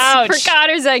tears for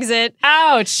Connor's exit.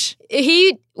 Ouch.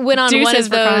 He went on one of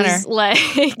those, like,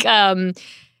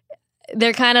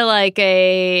 they're kind of like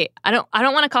I don't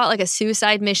want to call it like a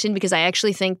suicide mission, because I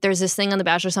actually think there's this thing on The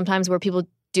Bachelor sometimes where people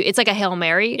do, it's like a Hail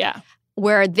Mary. Yeah.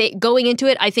 Where they going into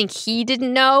it, I think he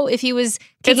didn't know if he was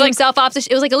kicking himself off it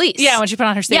was like Elise. Yeah, when she put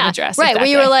on her statement dress. Right, exactly.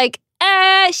 where you were like,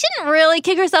 she didn't really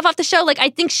kick herself off the show. Like, I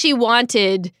think she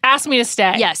wanted... Asked me to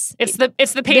stay. Yes. It's the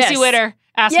Pacey Witter.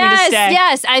 Asked me to stay.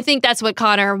 Yes, I think that's what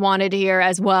Connor wanted to hear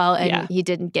as well, and he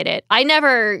didn't get it.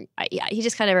 He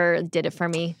just kind of never did it for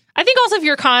me. I think also if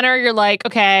you're Connor, you're like,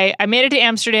 okay, I made it to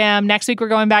Amsterdam. Next week we're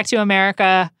going back to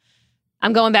America.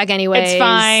 I'm going back anyway. It's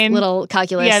fine. Little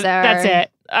calculus there. That's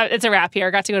it. It's a wrap here.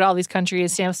 I got to go to all these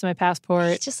countries, stamps to my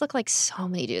passport. He just looked like so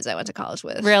many dudes I went to college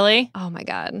with. Really? Oh my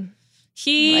God.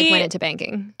 He went into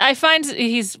banking. I find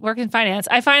he's worked in finance.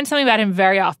 I find something about him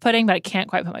very off-putting, but I can't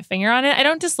quite put my finger on it. I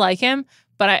don't dislike him,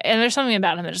 but there's something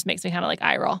about him that just makes me kind of like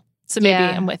eye roll. So maybe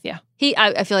I'm with you.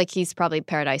 I feel like he's probably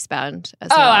paradise bound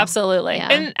as well. Oh, absolutely.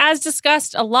 Yeah. And as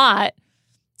discussed a lot,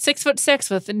 6'6"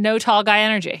 with no tall guy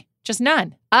energy. Just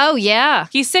none. Oh, yeah.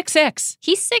 He's 6'6".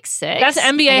 He's 6'6". That's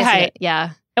NBA height.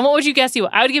 Yeah. And what would you guess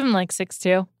I would give him like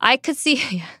 6'2". I could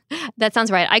see. That sounds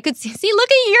right. I could see. Look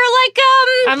at you're like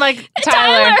I'm like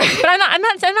Tyler. But I'm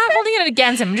not holding it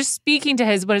against him. I'm just speaking to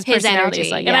what his personality energy,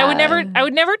 is like. yeah. And I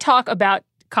would never talk about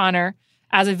Connor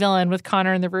as a villain with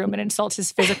Connor in the room and insult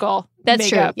his physical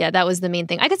That's makeup. true. Yeah, that was the main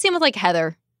thing. I could see him with like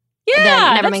Heather.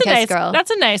 Yeah, Never Mind Kiss Girl.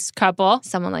 That's a nice couple.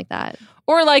 Someone like that.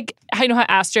 Or like, how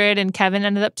Astrid and Kevin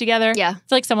ended up together? Yeah. I feel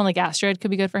like someone like Astrid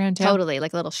could be good for him too. Totally,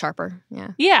 like a little sharper. Yeah.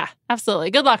 Yeah,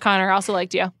 absolutely. Good luck, Connor. I also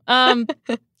liked you. And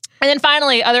then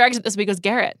finally, other exit this week was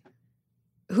Garrett,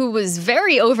 who was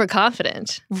very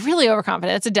overconfident. Really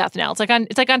overconfident. It's a death knell. It's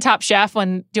like on Top Chef.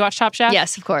 Do you watch Top Chef?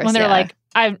 Yes, of course. When they're like,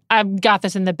 I've got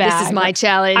this in the bag. This is my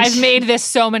challenge. I've made this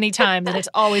so many times and it's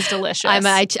always delicious.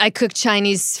 I cook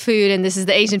Chinese food and this is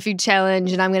the Asian food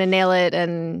challenge and I'm going to nail it.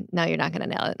 And no, you're not going to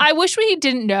nail it. I wish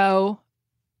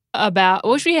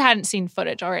we hadn't seen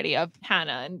footage already of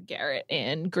Hannah and Garrett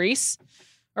in Greece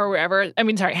or wherever. I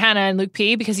mean, sorry, Hannah and Luke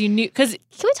P. Because you knew. Can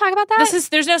we talk about that?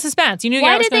 There's no suspense. You knew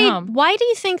Garrett was going home. Why do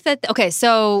you think that? Okay,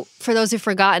 so for those who've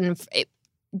forgotten.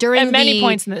 During many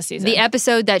points in this season, the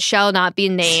episode that shall not be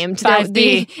named,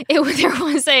 5B. there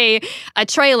was a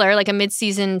trailer, like a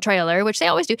mid-season trailer, which they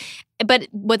always do. But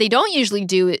what they don't usually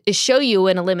do is show you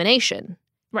an elimination.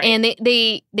 Right. And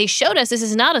they showed us, this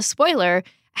is not a spoiler,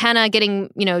 Hannah getting,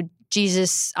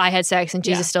 Jesus, I had sex and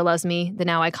Jesus still loves me, the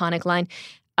now iconic line.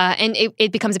 And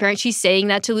it becomes apparent she's saying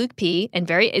that to Luke P. and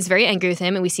is very angry with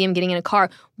him. And we see him getting in a car.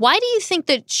 Why do you think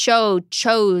the show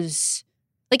chose...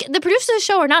 Like, the producers of the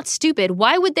show are not stupid.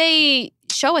 Why would they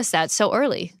show us that so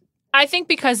early? I think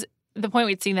because the point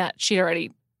we'd seen that she'd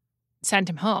already sent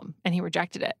him home and he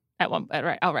rejected it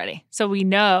already. So we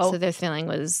know. So their feeling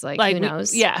was like who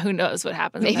knows? Who knows what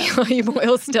happens. Maybe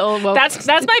Will still won't. That's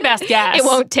my best guess. It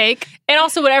won't take. And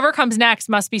also whatever comes next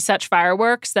must be such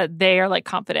fireworks that they are like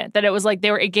confident that it was like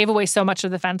it gave away so much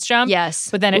of the fence jump. Yes.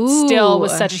 But then it still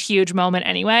was such a huge moment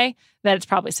anyway that it's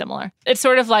probably similar. It's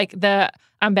sort of like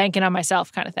I'm banking on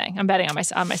myself kind of thing. I'm betting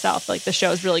on myself. Like the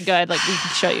show's really good. Like we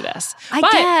can show you this. I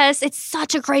guess it's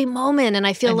such a great moment, and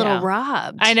I feel a little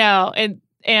robbed. I know,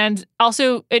 and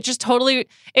also it just totally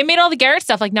made all the Garrett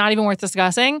stuff like not even worth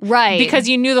discussing, right? Because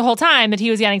you knew the whole time that he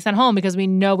was getting sent home because we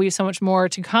know we have so much more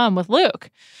to come with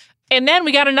Luke. And then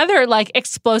we got another like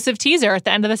explosive teaser at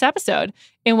the end of this episode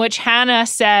in which Hannah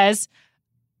says,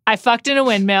 "I fucked in a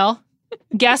windmill.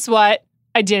 Guess what?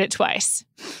 I did it twice."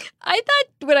 I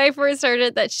thought when I first heard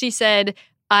it that she said,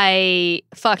 I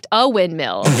fucked a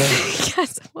windmill.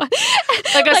 Guess what?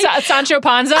 Like Sancho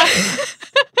Panza? I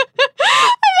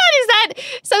thought, is that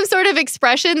some sort of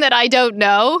expression that I don't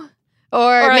know?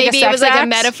 Or like maybe it was like act? a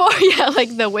metaphor. Yeah,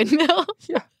 like the windmill.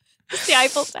 Yeah. The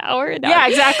Eiffel Tower. Yeah,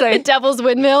 exactly. The Devil's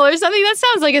Windmill or something. That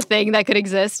sounds like a thing that could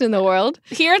exist in the world.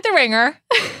 Here at The Ringer,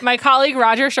 my colleague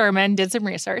Roger Sherman did some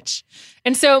research.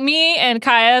 And so me and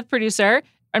Kaya, producer,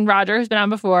 and Roger, who's been on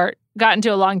before, got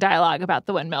into a long dialogue about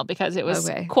the windmill because it was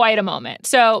quite a moment.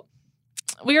 So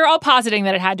we were all positing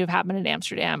that it had to have happened in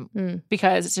Amsterdam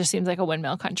because it just seems like a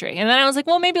windmill country. And then I was like,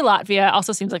 well, maybe Latvia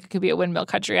also seems like it could be a windmill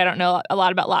country. I don't know a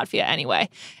lot about Latvia anyway.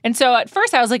 And so at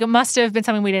first I was like, it must have been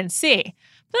something we didn't see.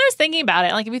 But I was thinking about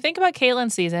it. Like if you think about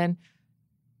Caitlin's season,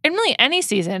 and really any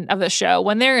season of the show,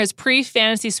 when there is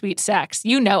pre-fantasy suite sex,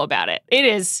 you know about it. It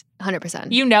is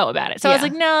 100%. You know about it. So I was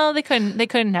like, no, they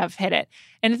couldn't have hit it.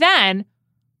 And then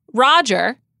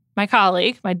Roger, my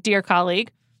colleague, my dear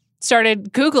colleague,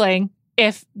 started Googling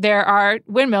if there are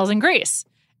windmills in Greece.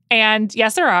 And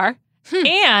yes, there are.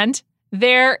 And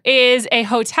there is a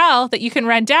hotel that you can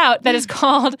rent out that is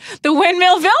called the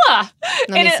Windmill Villa.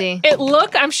 Let me see.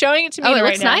 I'm showing it to me right now. Oh, it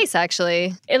looks nice,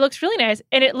 actually. It looks really nice.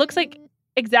 And it looks like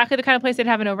exactly the kind of place they'd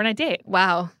have an overnight date.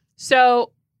 Wow.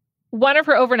 So one of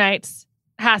her overnights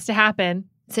has to happen.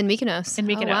 It's in Mykonos.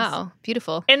 Oh, wow.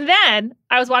 Beautiful. And then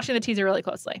I was watching the teaser really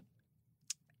closely.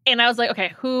 And I was like,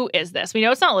 okay, who is this? We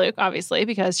know it's not Luke, obviously,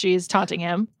 because she's taunting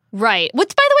him. Right.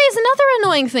 Which, by the way, is another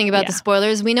annoying thing about the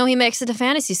spoilers. We know he makes it to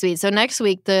Fantasy Suite. So next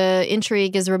week, the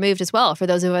intrigue is removed as well for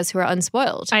those of us who are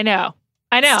unspoiled. I know.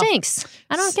 Stinks.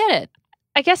 I don't get it.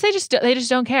 I guess they just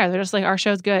don't care. They're just like, our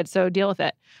show's good, so deal with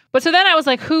it. But so then I was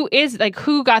like, who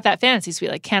got that Fantasy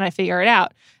Suite? Like, can I figure it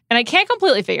out? And I can't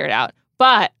completely figure it out.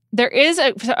 But there is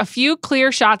a few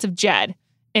clear shots of Jed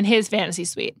in his Fantasy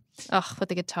Suite. Ugh, with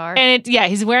the guitar. And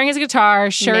he's wearing his guitar,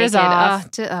 shirt is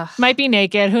off, might be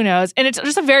naked, who knows. And it's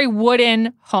just a very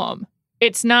wooden home.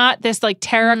 It's not this like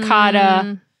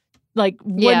terracotta,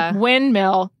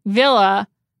 windmill villa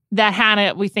that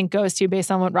Hannah, we think, goes to based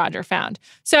on what Roger found.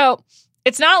 So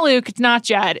it's not Luke, it's not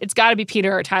Jed. It's got to be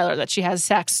Peter or Tyler that she has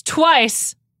sex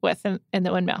twice with in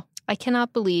the windmill. I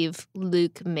cannot believe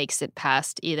Luke makes it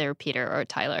past either Peter or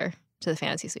Tyler to the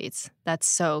Fantasy Suites. That's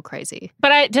so crazy.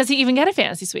 But does he even get a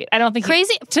Fantasy Suite? I don't think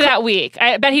crazy to that week.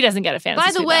 I bet he doesn't get a Fantasy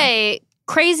Suite. By the way,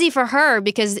 crazy for her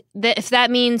because if that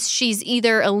means she's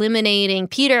either eliminating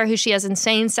Peter, who she has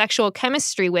insane sexual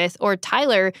chemistry with, or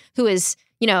Tyler, who is,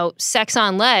 sex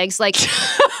on legs. Like,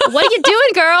 what are you doing,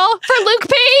 girl? For Luke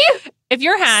P? If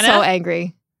you're Hannah. So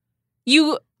angry.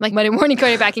 You... Like Monday morning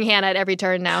quarterbacking Hannah at every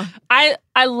turn now. I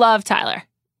love Tyler.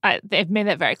 They've made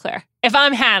that very clear. If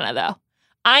I'm Hannah, though,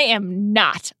 I am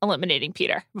not eliminating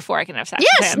Peter before I can have sex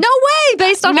with him. No way,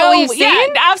 based on what we've seen. Yeah,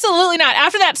 absolutely not.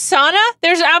 After that sauna,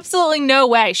 there's absolutely no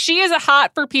way. She is a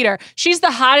hot for Peter. She's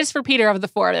the hottest for Peter of the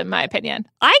four, in my opinion.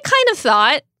 I kind of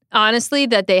thought, honestly,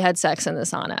 that they had sex in the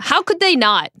sauna. How could they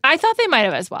not? I thought they might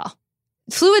have as well.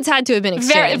 Fluids had to have been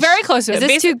exchanged. Very, very close to it. Is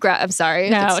this too I'm sorry.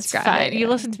 No, it's fine. You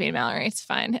listen to me, Mallory. It's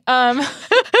fine. But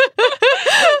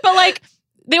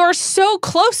they were so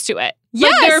close to it.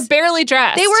 Yes. Like, they were barely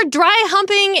dressed. They were dry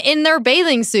humping in their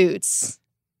bathing suits.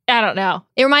 I don't know.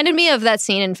 It reminded me of that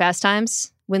scene in Fast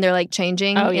Times when they're like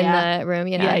changing in the room,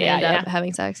 and end up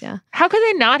having sex. Yeah. How could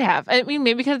they not have? I mean,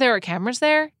 maybe because there were cameras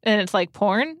there and it's like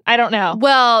porn. I don't know.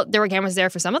 Well, there were cameras there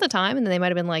for some of the time, and then they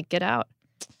might have been like, "Get out."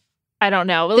 I don't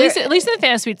know. At least in the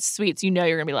Fantasy Suites, you're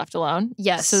going to be left alone.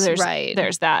 Yes. So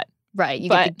there's that. Right. You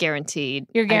get the guaranteed.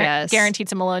 You're guaranteed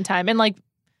some alone time. And like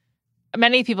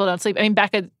many people don't sleep. I mean,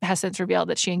 Becca has since revealed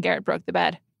that she and Garrett broke the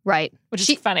bed. Right. Which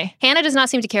is funny. Hannah does not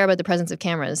seem to care about the presence of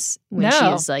cameras when she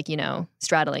is like,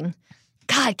 straddling.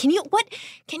 God, can you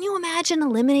imagine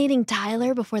eliminating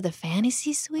Tyler before the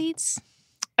Fantasy Suites?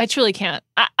 I truly can't.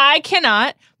 I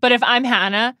cannot. But if I'm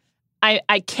Hannah,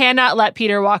 I cannot let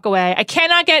Peter walk away. I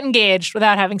cannot get engaged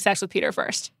without having sex with Peter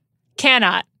first.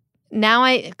 Cannot. Now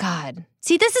God.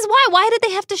 See, this is why. Why did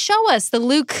they have to show us the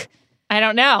Luke? I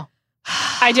don't know.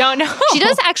 I don't know. She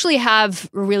does actually have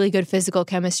really good physical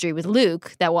chemistry with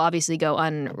Luke that will obviously go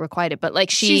unrequited. But like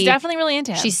she's definitely really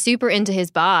into him. She's super into his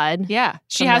bod. Yeah.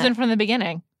 She has been from the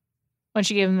beginning. When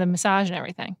she gave him the massage and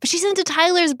everything. But she's into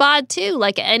Tyler's bod too,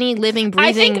 like any living,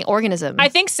 breathing organism. I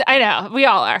think so. I know. We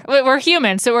all are. We're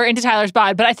human, so we're into Tyler's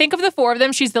bod. But I think of the four of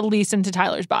them, she's the least into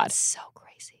Tyler's bod. That's so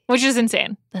crazy. Which is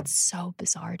insane. That's so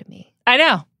bizarre to me. I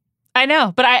know.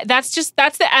 But that's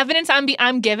the evidence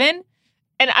I'm given.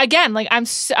 And again, like I'm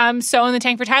so in the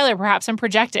tank for Tyler. Perhaps I'm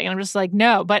projecting. And I'm just like,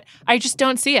 no. But I just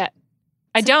don't see it.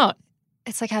 I don't.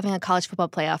 It's like having a college football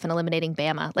playoff and eliminating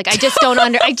Bama. Like I just don't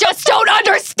understand.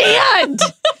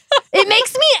 It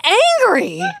makes me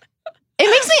angry. It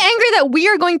makes me angry that we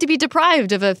are going to be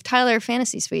deprived of a Tyler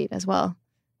Fantasy Suite as well.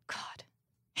 God.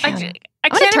 I I'm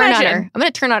going to turn on her. I'm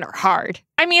going to turn on her hard.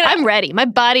 I mean, I'm ready. My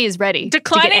body is ready.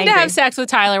 Declining to have sex with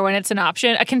Tyler when it's an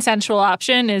option, a consensual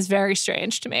option, is very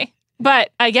strange to me.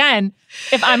 But again,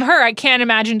 if I'm her, I can't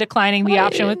imagine declining the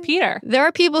option with Peter. There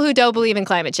are people who don't believe in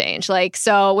climate change,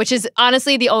 which is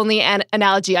honestly the only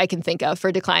analogy I can think of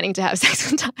for declining to have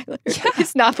sex with Tyler. Yeah.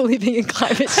 Is not believing in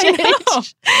climate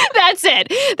change. That's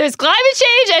it. There's climate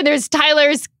change and there's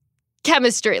Tyler's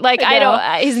chemistry.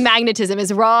 His magnetism,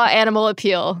 his raw animal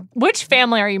appeal. Which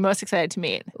family are you most excited to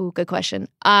meet? Ooh, good question.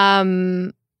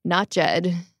 Not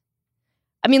Jed.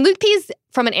 I mean, Luke P's,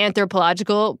 from an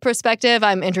anthropological perspective,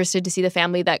 I'm interested to see the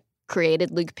family that created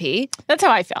Luke P. That's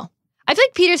how I feel. I feel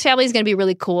like Peter's family is going to be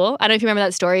really cool. I don't know if you remember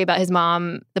that story about his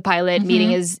mom, the pilot, meeting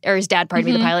his dad,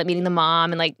 the pilot, meeting the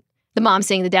mom, and like the mom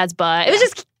seeing the dad's butt. It was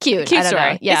just cute. Cute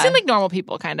story. Know. Yeah. They seem like normal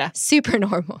people, kind of. Super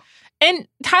normal. And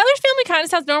Tyler's family kind of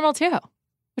sounds normal, too.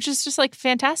 which is just like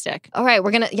fantastic. All right,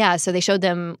 so they showed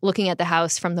them looking at the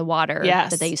house from the water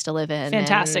that they used to live in.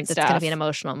 Fantastic stuff. It's going to be an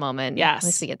emotional moment. Yes. At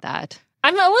least we get that.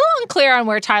 I'm a little unclear on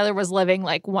where Tyler was living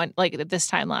like at this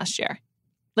time last year.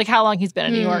 Like how long he's been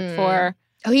in New York for.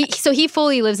 Oh, so he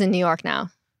fully lives in New York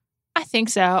now? I think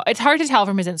so. It's hard to tell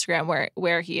from his Instagram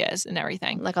where he is and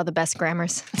everything. Like all the best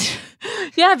grammars.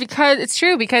 Yeah, because it's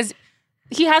true because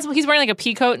he's wearing like a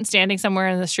pea coat and standing somewhere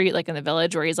in the street, like in the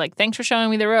village, where he's like, "Thanks for showing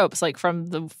me the ropes," like from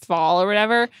the fall or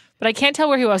whatever. But I can't tell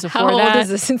where he was before that. How old is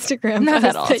this Instagram? Not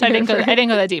that old. So I didn't go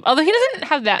that deep. Although he doesn't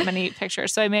have that many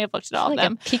pictures, so I may have looked at all of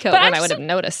them. A pea coat one I would have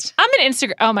noticed. I'm an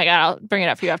Instagram. Oh my God, I'll bring it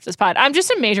up for you after this pod. I'm just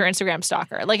a major Instagram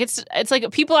stalker. Like it's like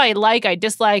people I like, I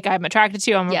dislike, I'm attracted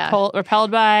to, I'm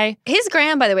repelled by. His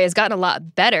gram, by the way, has gotten a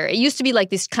lot better. It used to be like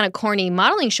these kind of corny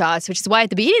modeling shots, which is why at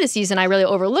the beginning of the season I really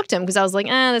overlooked him because I was like,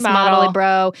 this model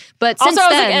bro. But since also,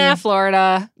 then, I was like,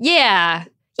 Florida. Yeah.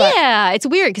 Yeah, it's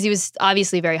weird because he was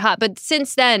obviously very hot. But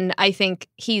since then, I think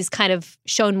he's kind of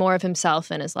shown more of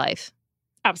himself in his life.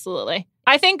 Absolutely.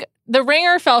 I think the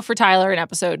ringer fell for Tyler in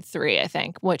episode 3, I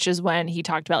think, which is when he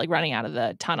talked about like running out of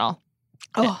the tunnel.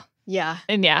 Oh, yeah.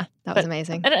 And that was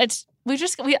amazing. And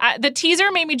the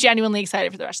teaser made me genuinely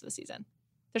excited for the rest of the season.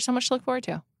 There's so much to look forward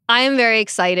to. I am very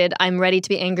excited. I'm ready to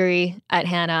be angry at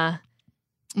Hannah.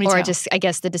 Me too. Or just, I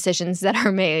guess, the decisions that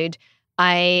are made.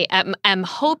 I am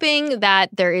hoping that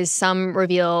there is some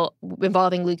reveal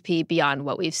involving Luke P beyond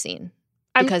what we've seen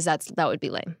because that would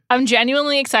be lame. I'm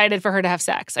genuinely excited for her to have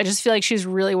sex. I just feel like she's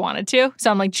really wanted to.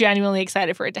 So I'm like genuinely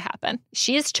excited for it to happen.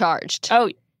 She is charged. Oh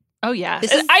yeah.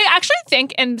 I actually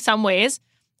think in some ways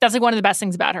that's like one of the best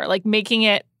things about her, like making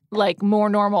it like more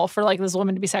normal for like this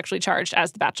woman to be sexually charged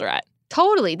as the Bachelorette.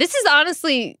 Totally. This is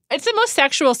honestly... It's the most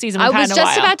sexual season we've had in a while. I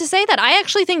was just about to say that. I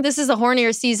actually think this is a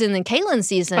hornier season than Caitlin's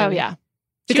season. Oh, yeah.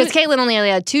 Because Caitlin only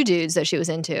had 2 dudes that she was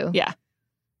into. Yeah.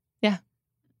 Yeah.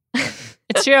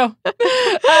 It's true.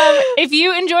 If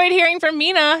you enjoyed hearing from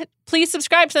Mina, please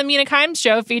subscribe to the Mina Kimes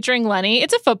Show featuring Lenny.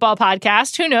 It's a football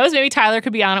podcast. Who knows? Maybe Tyler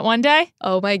could be on it one day.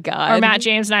 Oh, my God. Or Matt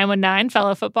James 919,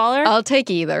 fellow footballer. I'll take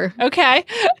either. Okay.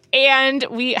 And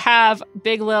we have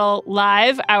Big Little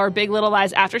Live, our Big Little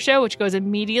Lies after show, which goes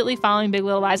immediately following Big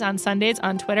Little Lies on Sundays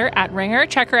on Twitter @Ringer.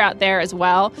 Check her out there as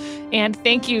well. And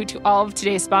thank you to all of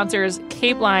today's sponsors,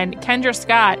 Cape Line, Kendra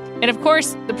Scott, and of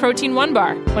course, the Protein One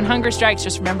Bar. When hunger strikes,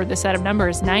 just remember the set of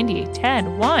numbers: 90,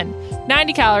 10, 1.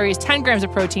 90 calories, 10 grams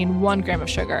of protein, 1 gram of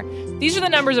sugar. These are the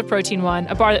numbers of Protein One,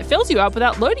 a bar that fills you up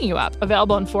without loading you up.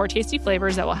 Available in 4 tasty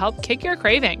flavors that will help kick your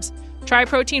cravings. Try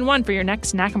Protein One for your next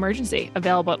snack emergency.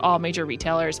 Available at all major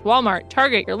retailers: Walmart,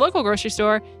 Target, your local grocery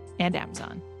store, and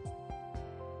Amazon.